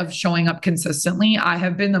habit of showing up consistently, I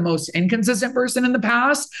have been the most inconsistent person in the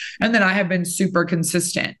past, and then I have been super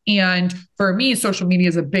consistent. And for me, social media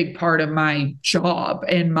is a big part of my job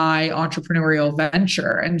and my entrepreneurial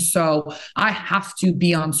venture. And so I have to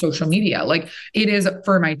be on social media. Like, it is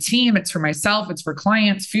for my team, it's for myself, it's for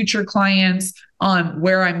clients, future clients,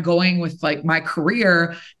 where I'm going with like my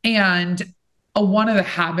career. And one of the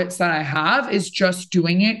habits that I have is just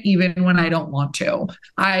doing it even when I don't want to.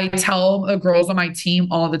 I tell the girls on my team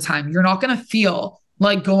all the time, you're not going to feel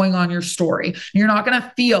like going on your story. You're not going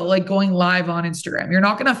to feel like going live on Instagram. You're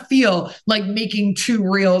not going to feel like making 2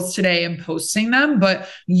 reels today and posting them, but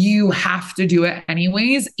you have to do it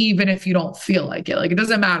anyways, even if you don't feel like it. Like, it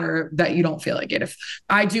doesn't matter that you don't feel like it. If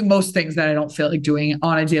I do most things that I don't feel like doing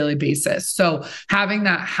on a daily basis. So having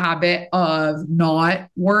that habit of not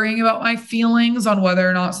worrying about my feelings on whether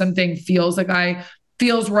or not something feels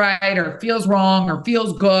right or feels wrong or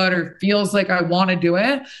feels good or feels like I want to do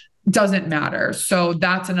it doesn't matter. So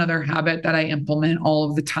that's another habit that I implement all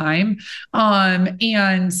of the time.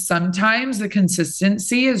 And sometimes the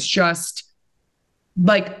consistency is just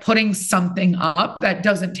like putting something up that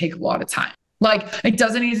doesn't take a lot of time. Like, it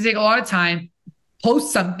doesn't need to take a lot of time.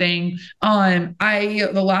 Post something.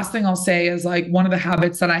 The last thing I'll say is, like, one of the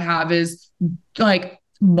habits that I have is like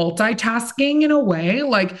multitasking in a way.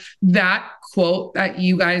 Like, that quote that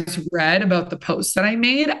you guys read about the post that I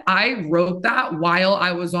made, I wrote that while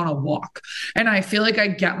I was on a walk. And I feel like I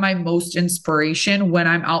get my most inspiration when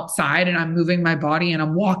I'm outside and I'm moving my body and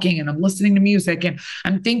I'm walking and I'm listening to music and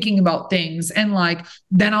I'm thinking about things. And like,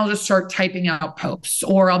 then I'll just start typing out posts,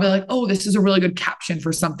 or I'll be like, oh, this is a really good caption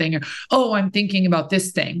for something. Or, oh, I'm thinking about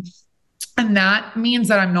this thing. And that means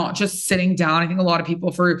that I'm not just sitting down. I think a lot of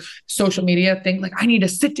people for social media think like, I need to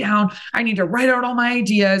sit down. I need to write out all my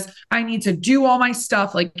ideas. I need to do all my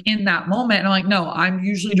stuff like in that moment. And I'm like, no, I'm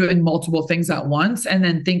usually doing multiple things at once and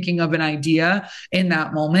then thinking of an idea in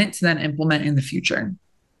that moment to then implement in the future.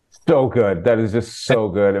 So good. That is just so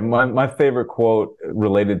good. And my favorite quote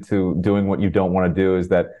related to doing what you don't want to do is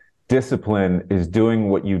that discipline is doing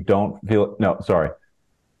what you don't feel. No, sorry.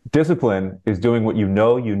 Discipline is doing what you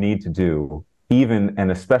know you need to do, even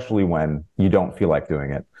and especially when you don't feel like doing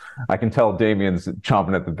it. I can tell Damien's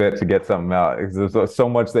chomping at the bit to get something out. There's so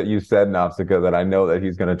much that you said, Nafsika, that I know that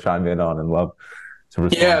he's going to chime in on and love to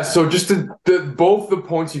respond. Yeah, so just both the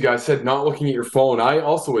points you guys said, not looking at your phone, I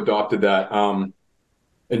also adopted that.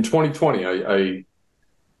 In 2020,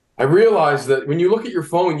 I realized that when you look at your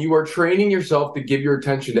phone, you are training yourself to give your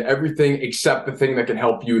attention to everything except the thing that can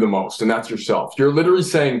help you the most, and that's yourself. You're literally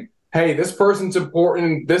saying, hey, this person's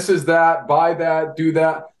important, this is that, buy that, do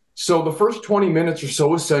that. So the first 20 minutes are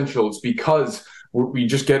so essential. It's because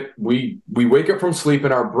we wake up from sleep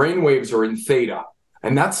and our brain waves are in theta.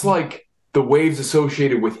 And that's like the waves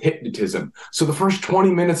associated with hypnotism. So the first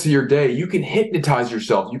 20 minutes of your day, you can hypnotize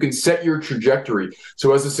yourself. You can set your trajectory.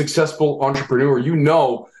 So as a successful entrepreneur, you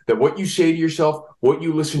know that what you say to yourself, what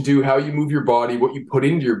you listen to, how you move your body, what you put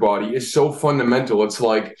into your body is so fundamental. It's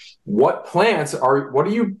like, what are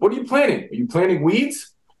you planting? Are you planting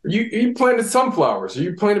weeds? Are you planting sunflowers? Are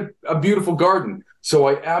you planting a beautiful garden? So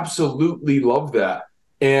I absolutely love that.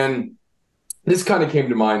 And this kind of came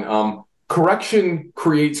to mind. Correction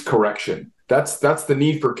creates correction. That's the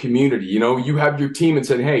need for community. You know, you have your team and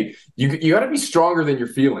said, hey, you got to be stronger than your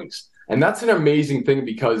feelings. And that's an amazing thing,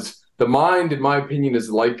 because the mind, in my opinion, is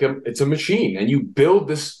like it's a machine, and you build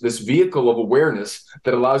this vehicle of awareness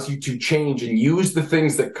that allows you to change and use the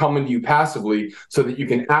things that come into you passively so that you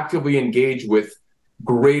can actively engage with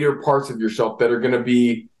greater parts of yourself that are going to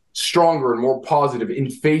be stronger and more positive in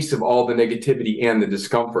face of all the negativity and the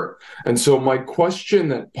discomfort. And so my question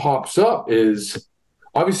that pops up is,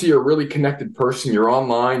 obviously you're a really connected person, you're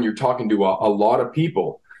online, you're talking to a lot of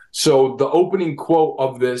people. So the opening quote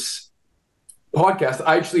of this podcast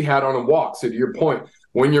I actually had on a walk. So to your point,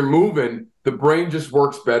 when you're moving, the brain just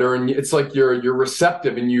works better, and it's like you're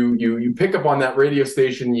receptive, and you pick up on that radio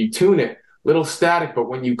station, you tune it, little static, but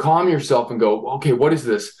when you calm yourself and go, okay, what is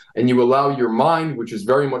this? And you allow your mind, which is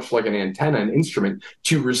very much like an antenna, an instrument,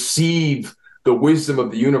 to receive the wisdom of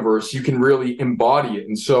the universe, you can really embody it.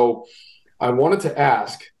 And so I wanted to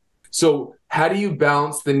ask, so how do you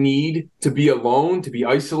balance the need to be alone, to be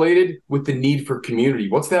isolated, with the need for community?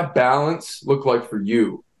 What's that balance look like for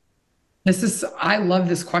you? I love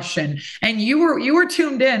this question. And you were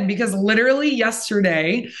tuned in, because literally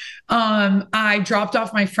yesterday, I dropped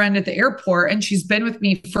off my friend at the airport, and she's been with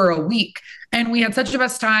me for a week. And we had such the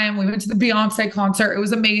best time. We went to the Beyonce concert. It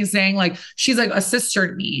was amazing. Like, she's like a sister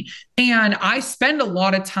to me. And I spend a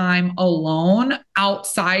lot of time alone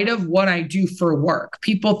outside of what I do for work.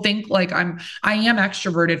 People think like I am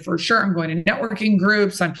extroverted for sure. I'm going to networking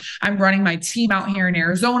groups. I'm running my team out here in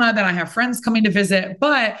Arizona. Then I have friends coming to visit.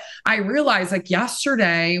 But I realized like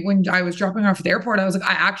yesterday when I was dropping off at the airport, I was like,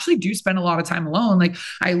 I actually do spend a lot of time alone. Like,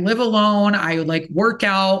 I live alone. I like work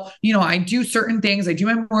out, I do certain things. I do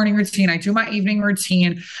my morning routine. I do my evening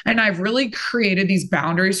routine. And I've really created these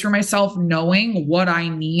boundaries for myself, knowing what I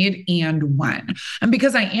need and when. And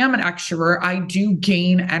because I am an extrovert, I do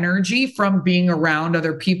gain energy from being around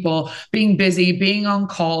other people, being busy, being on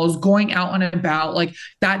calls, going out and about. Like,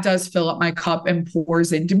 that does fill up my cup and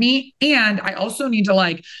pours into me. And I also need to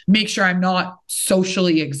like make sure I'm not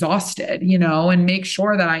socially exhausted, and make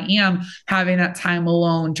sure that I am having that time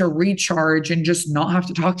alone to recharge and just not have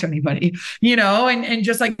to talk to anybody, and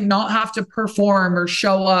just like not have to perform or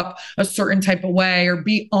show up a certain type of way or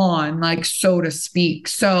be on, like, so to speak.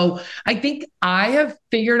 So I think I have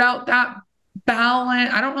figured out that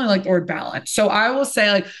balance. I don't really like the word balance. So I will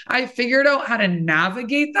say, like, I figured out how to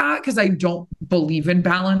navigate that because I don't believe in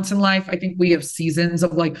balance in life. I think we have seasons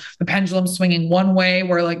of like the pendulum swinging one way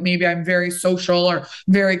where like maybe I'm very social or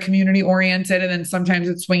very community oriented. And then sometimes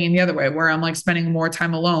it's swinging the other way where I'm like spending more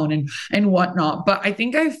time alone and whatnot. But I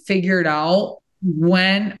think I figured out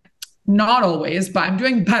when, not always, but I'm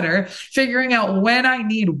doing better figuring out when I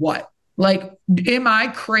need what. Like, am I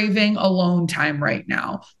craving alone time right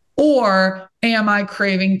now? Or am I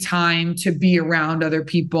craving time to be around other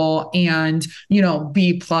people and,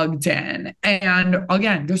 be plugged in? And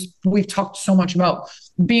again, we've talked so much about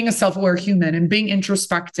being a self-aware human and being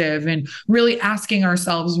introspective and really asking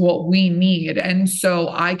ourselves what we need. And so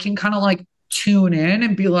I can kind of like tune in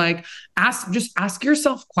and be like, ask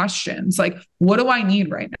yourself questions like, what do I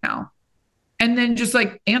need right now? And then just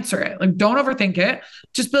like answer it. Like, don't overthink it.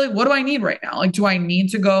 Just be like, what do I need right now? Like, do I need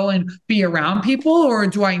to go and be around people or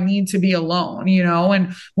do I need to be alone?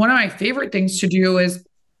 And one of my favorite things to do is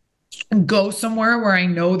go somewhere where I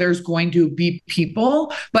know there's going to be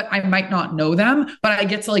people, but I might not know them, but I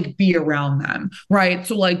get to like be around them, right?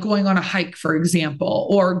 So like going on a hike, for example,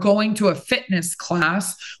 or going to a fitness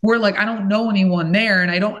class where like I don't know anyone there and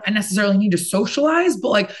I don't necessarily need to socialize, but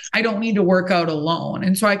like I don't need to work out alone.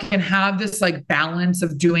 And so I can have this like balance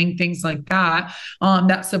of doing things like that,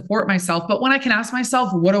 that support myself. But when I can ask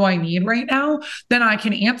myself, what do I need right now? Then I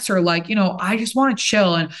can answer like, I just want to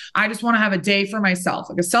chill and I just want to have a day for myself,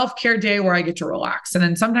 like a self-care day where I get to relax. And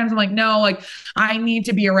then sometimes I'm like, no, like I need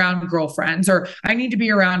to be around girlfriends or I need to be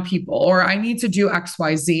around people or I need to do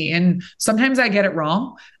XYZ. And sometimes I get it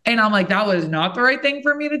wrong. And I'm like, that was not the right thing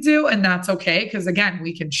for me to do. And that's okay. Because again,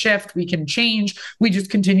 we can shift, we can change. We just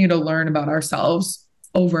continue to learn about ourselves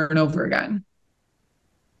over and over again.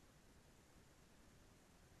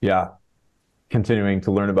 Yeah. Continuing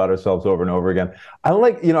to learn about ourselves over and over again. I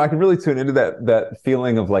like, I can really tune into that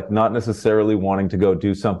feeling of like not necessarily wanting to go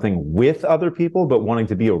do something with other people, but wanting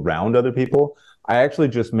to be around other people. I actually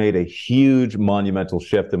just made a huge monumental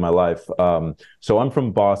shift in my life. So I'm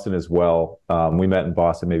from Boston as well. We met in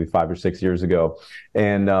Boston maybe 5 or 6 years ago.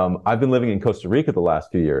 And I've been living in Costa Rica the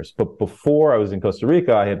last few years. But before I was in Costa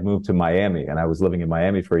Rica, I had moved to Miami and I was living in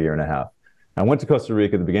Miami for a year and a half. I went to Costa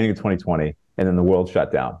Rica at the beginning of 2020 and then the world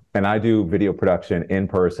shut down. And I do video production in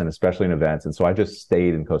person, especially in events. And so I just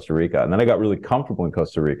stayed in Costa Rica. And then I got really comfortable in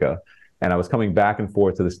Costa Rica. And I was coming back and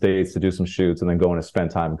forth to the States to do some shoots and then going to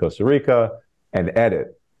spend time in Costa Rica and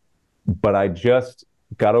edit. But I just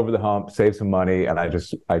got over the hump, saved some money, and I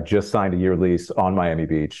just signed a year lease on Miami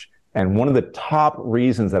Beach. And one of the top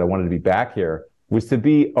reasons that I wanted to be back here was to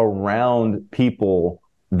be around people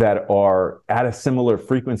that are at a similar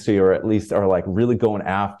frequency, or at least are like really going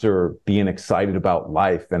after being excited about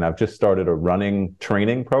life. And I've just started a running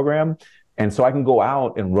training program. And so I can go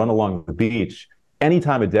out and run along the beach any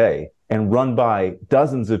time of day and run by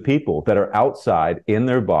dozens of people that are outside in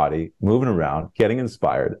their body, moving around, getting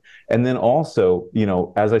inspired. And then also,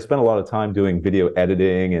 as I spend a lot of time doing video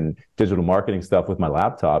editing and digital marketing stuff with my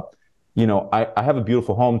laptop, I have a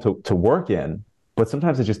beautiful home to work in, but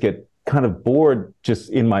sometimes I just get kind of bored just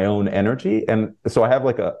in my own energy. And so I have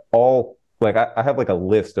I have like a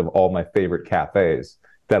list of all my favorite cafes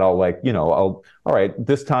that I'll all right,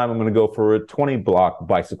 this time I'm going to go for a 20-block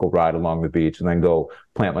bicycle ride along the beach and then go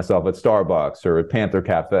plant myself at Starbucks or at Panther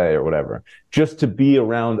Cafe or whatever, just to be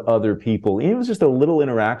around other people. Even just a little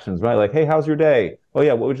interactions, right? Like, hey, how's your day? Oh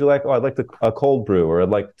yeah, what would you like? Oh, I'd like a cold brew, or I'd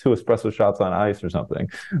like 2 espresso shots on ice or something.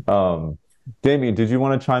 Damien, did you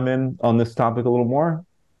want to chime in on this topic a little more?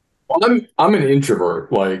 Well, I'm an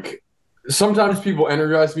introvert. Like, sometimes people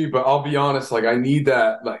energize me, but I'll be honest, like I need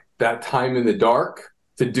that time in the dark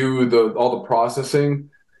to do all the processing.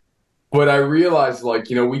 But I realize, like,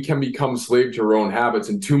 we can become slave to our own habits,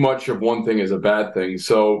 and too much of one thing is a bad thing.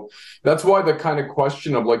 So that's why the kind of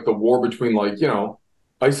question of like the war between like,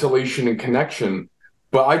 isolation and connection.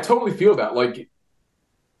 But I totally feel that, like,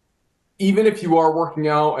 even if you are working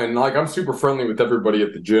out, and like I'm super friendly with everybody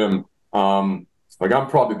at the gym, like I'm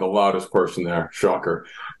probably the loudest person there, shocker.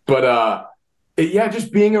 But yeah,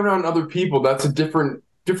 just being around other people, that's a different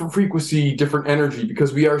frequency, different energy,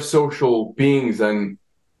 because we are social beings. And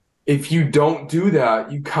if you don't do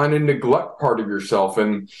that, you kind of neglect part of yourself.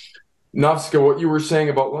 And Nafsika, what you were saying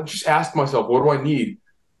about, well, just ask myself, what do I need?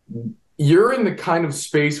 You're in the kind of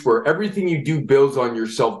space where everything you do builds on your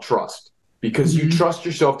self-trust, because you trust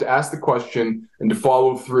yourself to ask the question and to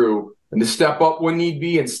follow through and to step up when need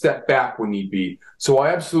be and step back when need be. So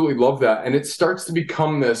I absolutely love that. And it starts to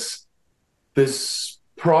become this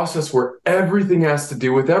process where everything has to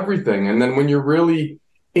do with everything. And then when you're really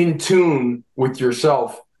in tune with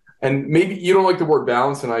yourself, and maybe you don't like the word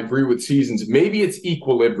balance, and I agree with seasons, maybe it's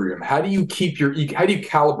equilibrium. How do you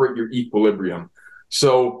calibrate your equilibrium?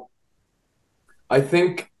 So I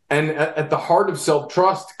think, and at the heart of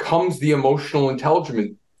self-trust comes the emotional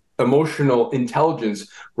intelligence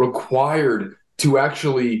required to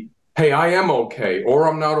actually, hey, I am okay, or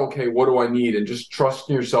I'm not okay. What do I need? And just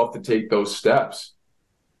trusting yourself to take those steps.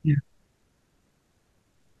 Yeah.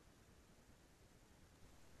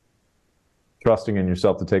 Trusting in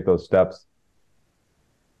yourself to take those steps.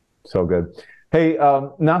 So good. Hey,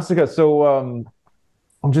 Nafsika, so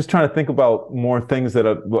I'm just trying to think about more things that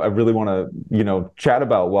I really want to, chat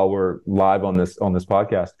about while we're live on this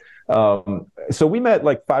podcast. So we met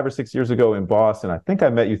like 5 or 6 years ago in Boston. I think I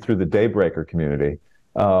met you through the Daybreaker community.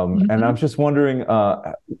 And I'm just wondering,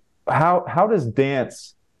 how does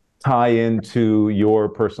dance tie into your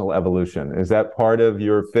personal evolution? Is that part of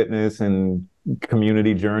your fitness and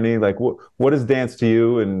community journey? Like, what is dance to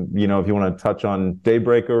you? And, if you want to touch on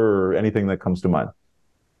Daybreaker or anything that comes to mind.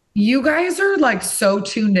 You guys are like so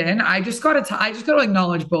tuned in. I just got to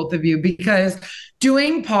acknowledge both of you, because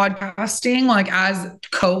doing podcasting like as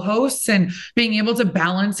co-hosts and being able to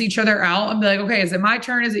balance each other out and be like, okay, is it my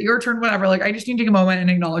turn? Is it your turn? Whatever. Like, I just need to take a moment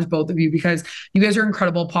and acknowledge both of you, because you guys are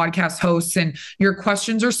incredible podcast hosts and your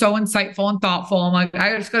questions are so insightful and thoughtful. I'm like,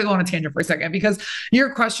 I just got to go on a tangent for a second, because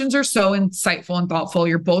your questions are so insightful and thoughtful.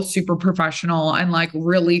 You're both super professional and like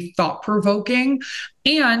really thought provoking.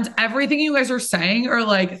 And everything you guys are saying are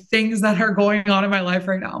like things that are going on in my life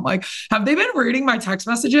right now. I'm like, have they been reading my text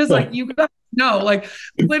messages? Like, you guys know, like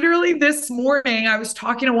literally this morning, I was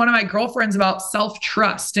talking to one of my girlfriends about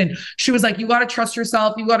self-trust. And she was like, you got to trust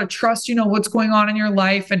yourself. You got to trust, what's going on in your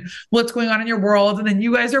life and what's going on in your world. And then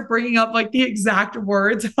you guys are bringing up like the exact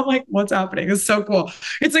words. I'm like, what's happening? It's so cool.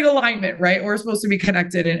 It's like alignment, right? We're supposed to be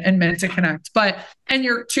connected and meant to connect.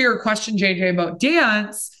 To your question, JJ, about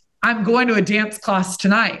dance, I'm going to a dance class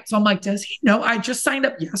tonight. So I'm like, does he know? I just signed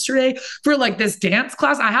up yesterday for like this dance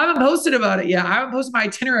class. I haven't posted about it yet. I haven't posted my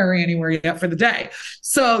itinerary anywhere yet for the day.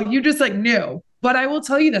 So you just like knew. But I will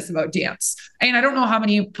tell you this about dance. And I don't know how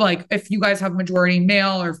many, like, if you guys have majority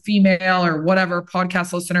male or female or whatever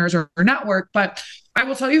podcast listeners or network, but I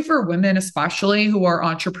will tell you, for women, especially who are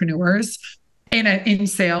entrepreneurs in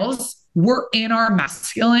sales, we're in our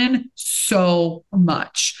masculine so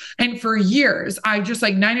much. And for years, I just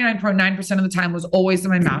like 99.9% of the time was always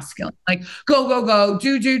in my masculine, like go,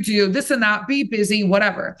 do this and that, be busy,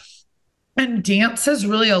 whatever. And dance has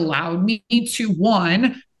really allowed me to,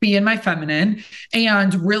 one, be in my feminine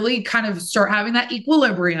and really kind of start having that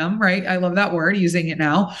equilibrium, right? I love that word, using it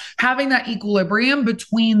now, having that equilibrium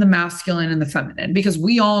between the masculine and the feminine, because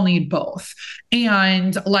we all need both.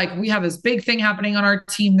 And like, we have this big thing happening on our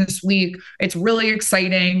team this week. It's really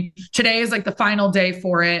exciting. Today is like the final day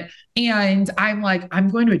for it. And I'm like, I'm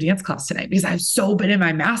going to a dance class tonight because I've so been in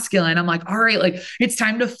my masculine. I'm like, all right, like it's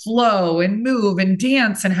time to flow and move and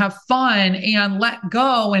dance and have fun and let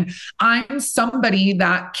go. And I'm somebody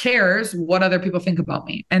that cares what other people think about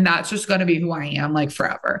me. And that's just going to be who I am, like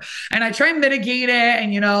forever. And I try and mitigate it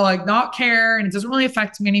and, like not care. And it doesn't really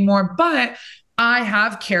affect me anymore. But I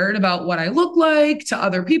have cared about what I look like to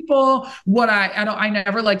other people, I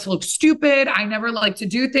never like to look stupid. I never like to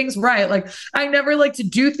do things right. Like I never like to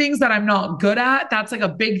do things that I'm not good at. That's like a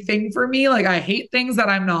big thing for me. Like I hate things that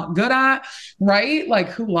I'm not good at, right? Like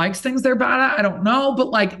who likes things they're bad at? I don't know. But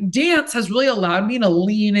like dance has really allowed me to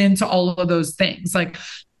lean into all of those things. Like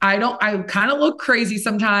I kind of look crazy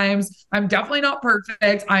sometimes. I'm definitely not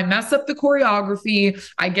perfect. I mess up the choreography.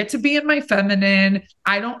 I get to be in my feminine.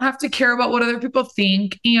 I don't have to care about what other people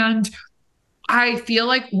think. And I feel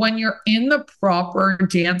like when you're in the proper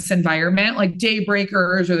dance environment, like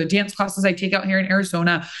Daybreakers or the dance classes I take out here in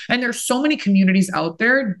Arizona, and there's so many communities out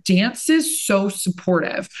there, dance is so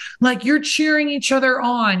supportive. Like you're cheering each other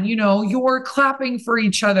on, you're clapping for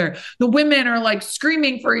each other. The women are like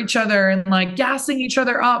screaming for each other and like gassing each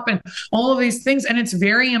other up and all of these things. And it's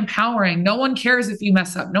very empowering. No one cares if you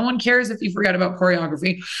mess up. No one cares if you forget about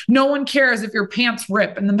choreography. No one cares if your pants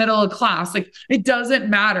rip in the middle of class. Like it doesn't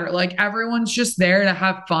matter. Like everyone's just there to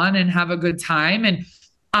have fun and have a good time. And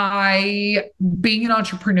being an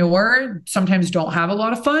entrepreneur, sometimes don't have a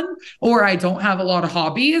lot of fun, or I don't have a lot of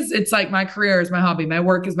hobbies. It's like my career is my hobby. My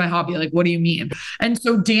work is my hobby. Like, what do you mean? And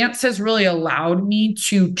so dance has really allowed me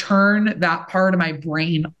to turn that part of my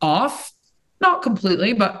brain off. Not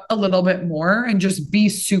completely, but a little bit more, and just be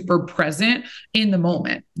super present in the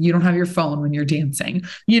moment. You don't have your phone when you're dancing.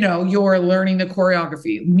 You're learning the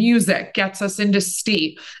choreography. Music gets us into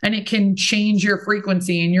state, and it can change your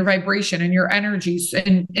frequency and your vibration and your energies.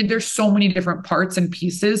 And there's so many different parts and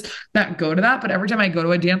pieces that go to that. But every time I go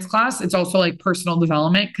to a dance class, it's also like personal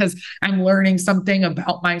development because I'm learning something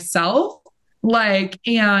about myself,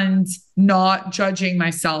 and not judging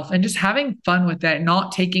myself and just having fun with it,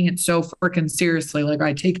 not taking it so freaking seriously. Like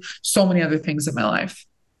I take so many other things in my life.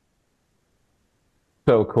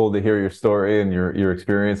 So cool to hear your story and your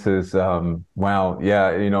experiences. Wow.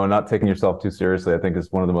 Yeah. Not taking yourself too seriously, I think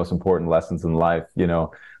is one of the most important lessons in life.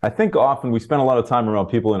 I think often we spend a lot of time around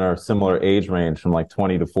people in our similar age range from like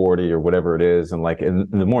 20 to 40 or whatever it is. And like in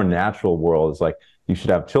the more natural world, it's like, you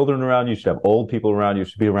should have children around you, should have old people around you,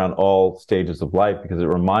 should be around all stages of life because it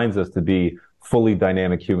reminds us to be fully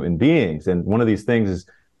dynamic human beings. And one of these things is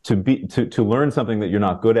to learn something that you're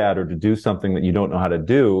not good at or to do something that you don't know how to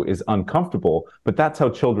do is uncomfortable, but that's how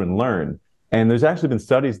children learn. And there's actually been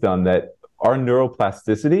studies done that our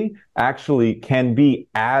neuroplasticity actually can be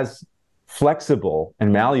as flexible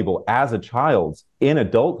and malleable as a child's in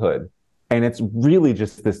adulthood. And it's really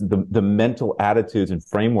just the mental attitudes and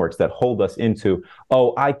frameworks that hold us into,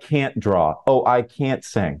 oh, I can't draw. Oh, I can't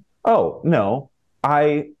sing. Oh, no,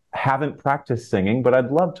 I haven't practiced singing, but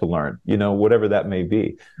I'd love to learn, whatever that may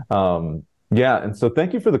be. Yeah. And so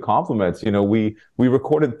thank you for the compliments. We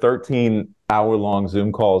recorded 13-hour-long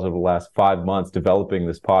Zoom calls over the last 5 months, developing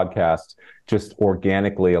this podcast, just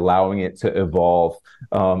organically allowing it to evolve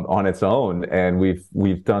on its own. And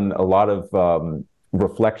we've done a lot of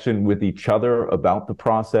reflection with each other about the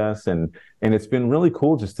process. And it's been really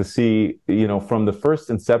cool just to see, from the first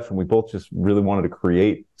inception, we both just really wanted to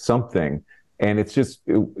create something. And it's just,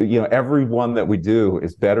 every one that we do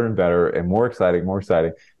is better and better and more exciting.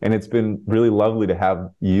 And it's been really lovely to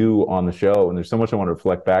have you on the show. And there's so much I want to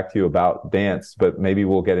reflect back to you about dance, but maybe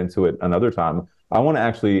we'll get into it another time. I want to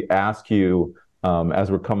actually ask you, as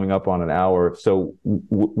we're coming up on an hour. So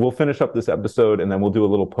we'll finish up this episode and then we'll do a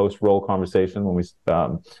little post-roll conversation when we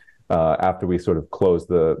after we sort of close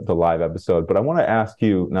the live episode. But I want to ask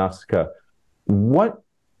you, Nafsika,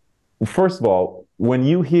 first of all, when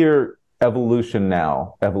you hear Evolution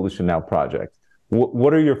Now Project,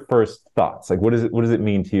 what are your first thoughts? Like, what does it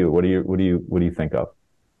mean to you? What do you think of?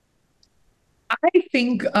 I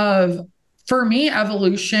think of, for me,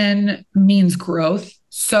 evolution means growth.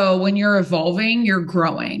 So when you're evolving, you're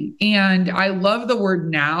growing. And I love the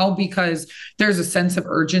word now because there's a sense of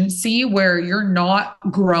urgency where you're not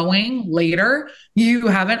growing later. You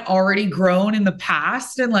haven't already grown in the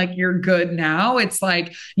past and like you're good now. It's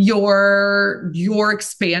like you're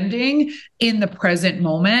expanding in the present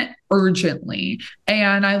moment urgently.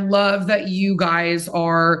 And I love that you guys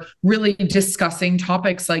are really discussing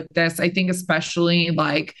topics like this. I think especially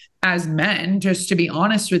like as men, just to be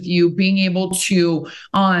honest with you, being able to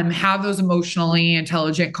have those emotionally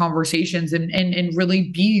intelligent conversations and really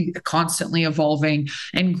be constantly evolving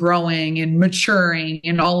and growing and maturing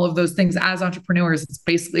and all of those things as entrepreneurs, it's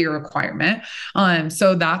basically a requirement.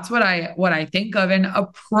 So that's what I think of. And a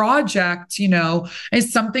project,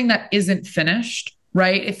 is something that isn't finished,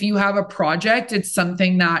 right? If you have a project, it's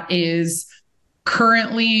something that is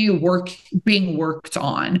currently being worked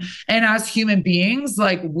on. And as human beings,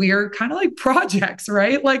 like we're kind of like projects,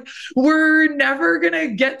 right? Like we're never going to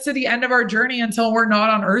get to the end of our journey until we're not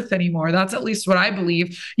on earth anymore. That's at least what I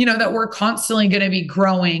believe, that we're constantly going to be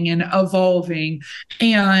growing and evolving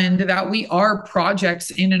and that we are projects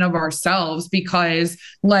in and of ourselves because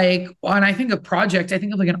like, when I think of project, I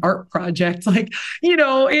think of like an art project, like,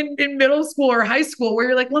 in middle school or high school where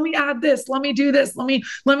you're like, let me add this, let me do this, let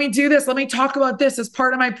me do this, let me talk about this as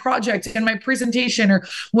part of my project in my presentation or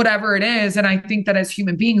whatever it is. And I think that as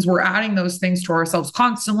human beings, we're adding those things to ourselves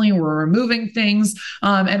constantly. We're removing things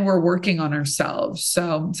and we're working on ourselves.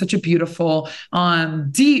 So such a beautiful,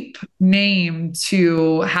 deep name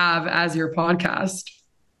to have as your podcast.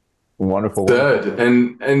 Wonderful. Good.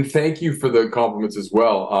 And thank you for the compliments as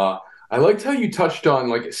well. I liked how you touched on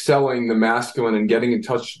like selling the masculine and getting in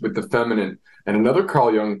touch with the feminine. And another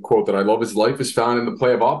Carl Jung quote that I love is life is found in the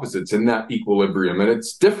play of opposites, in that equilibrium. And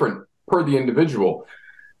it's different per the individual.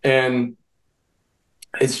 And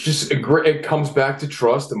it's just it comes back to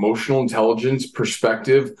trust, emotional intelligence,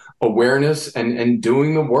 perspective, awareness, and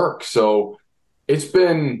doing the work. So it's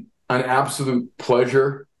been an absolute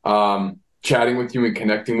pleasure chatting with you and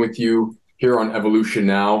connecting with you here on Evolution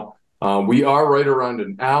Now. We are right around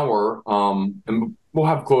an hour, and we'll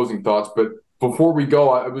have closing thoughts. But before we go,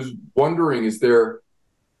 I was wondering, is there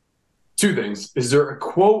two things? Is there a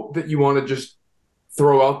quote that you want to just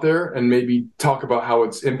throw out there and maybe talk about how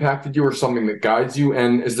it's impacted you or something that guides you?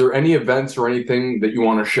 And is there any events or anything that you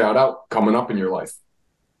want to shout out coming up in your life?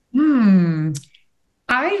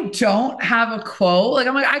 I don't have a quote. Like,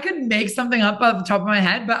 I could make something up off the top of my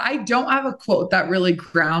head, but I don't have a quote that really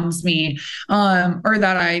grounds me, or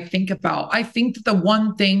that I think about. I think that the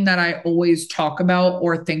one thing that I always talk about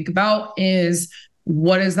or think about is,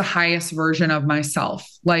 what is the highest version of myself?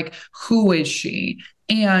 Like, who is she?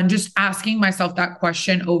 And just asking myself that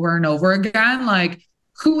question over and over again, like,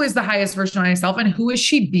 who is the highest version of myself and who is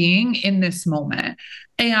she being in this moment?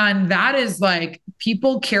 And that is like,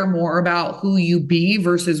 people care more about who you be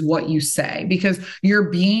versus what you say, because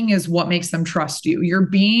your being is what makes them trust you. Your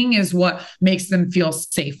being is what makes them feel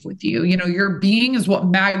safe with you. You know, your being is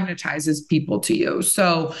what magnetizes people to you.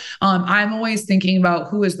 So I'm always thinking about,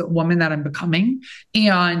 who is the woman that I'm becoming,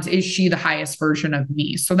 and is she the highest version of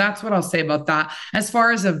me? So that's what I'll say about that. As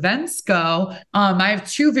far as events go, I have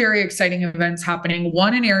two very exciting events happening.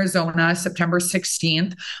 One in Arizona, September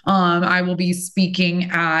 16th. I will be speaking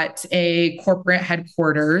at a corporate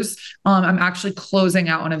headquarters. I'm actually closing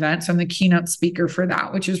out an event, so I'm the keynote speaker for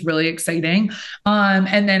that, which is really exciting.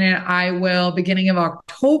 And then I will, beginning of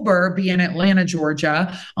October, be in Atlanta,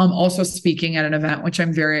 Georgia, also speaking at an event, which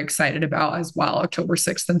I'm very excited about as well, October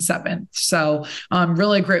 6th and 7th. So I'm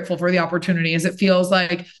really grateful for the opportunity, as it feels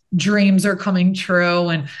like dreams are coming true,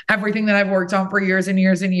 and everything that I've worked on for years and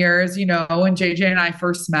years and years, you know, when JJ and I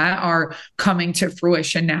first met, are coming to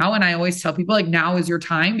fruition now. And I always tell people, like, now is your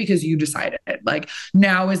time because you decided it. Like,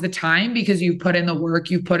 now is the time because you've put in the work,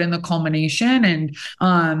 you've put in the culmination. And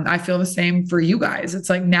I feel the same for you guys. It's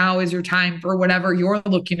like, now is your time for whatever you're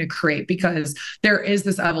looking to create, because there is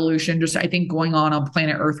this evolution just, I think, going on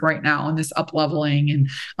planet Earth right now, and this up leveling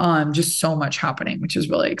and just so much happening, which is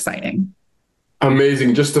really exciting.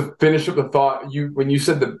 Amazing. Just to finish up the thought, when you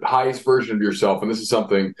said the highest version of yourself, and this is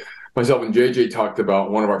something myself and JJ talked about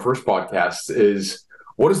in one of our first podcasts, is,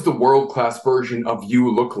 what does the world-class version of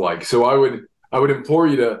you look like? So I would implore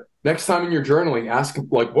you to, next time in your journaling, ask,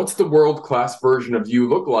 like, what's the world-class version of you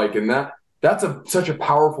look like? And that's such a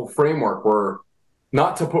powerful framework, where,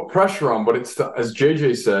 not to put pressure on, but it's to, as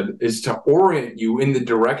JJ said, is to orient you in the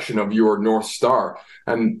direction of your North Star.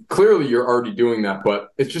 And clearly you're already doing that, but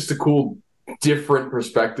it's just a cool, different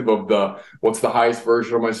perspective of what's the highest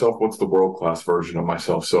version of myself, what's the world-class version of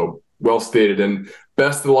myself. So well stated, and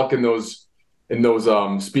best of luck in those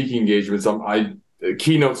speaking engagements. A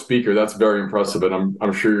keynote speaker, that's very impressive, and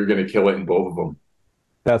I'm sure you're going to kill it in both of them.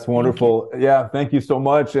 That's wonderful. Yeah, thank you so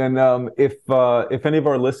much. And if any of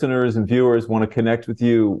our listeners and viewers want to connect with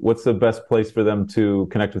you, what's the best place for them to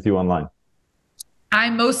connect with you online? I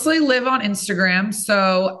mostly live on Instagram.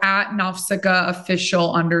 So at Nafsika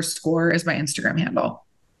 __ is my Instagram handle.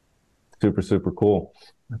 Super, super cool.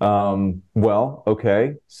 Well,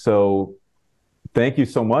 okay. So thank you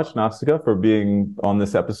so much, Nafsika, for being on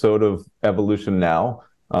this episode of Evolution Now.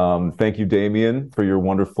 Thank you, Damien, for your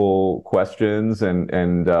wonderful questions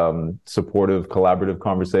and supportive, collaborative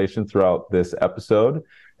conversation throughout this episode.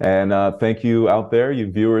 And thank you out there, you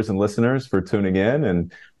viewers and listeners, for tuning in.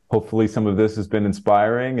 And hopefully some of this has been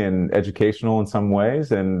inspiring and educational in some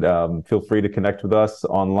ways. And feel free to connect with us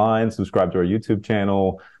online, subscribe to our YouTube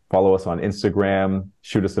channel, follow us on Instagram,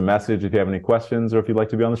 shoot us a message if you have any questions or if you'd like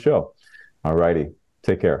to be on the show. All righty.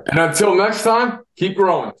 Take care. And until next time, keep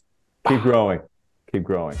growing. Keep growing. Keep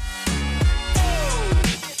growing.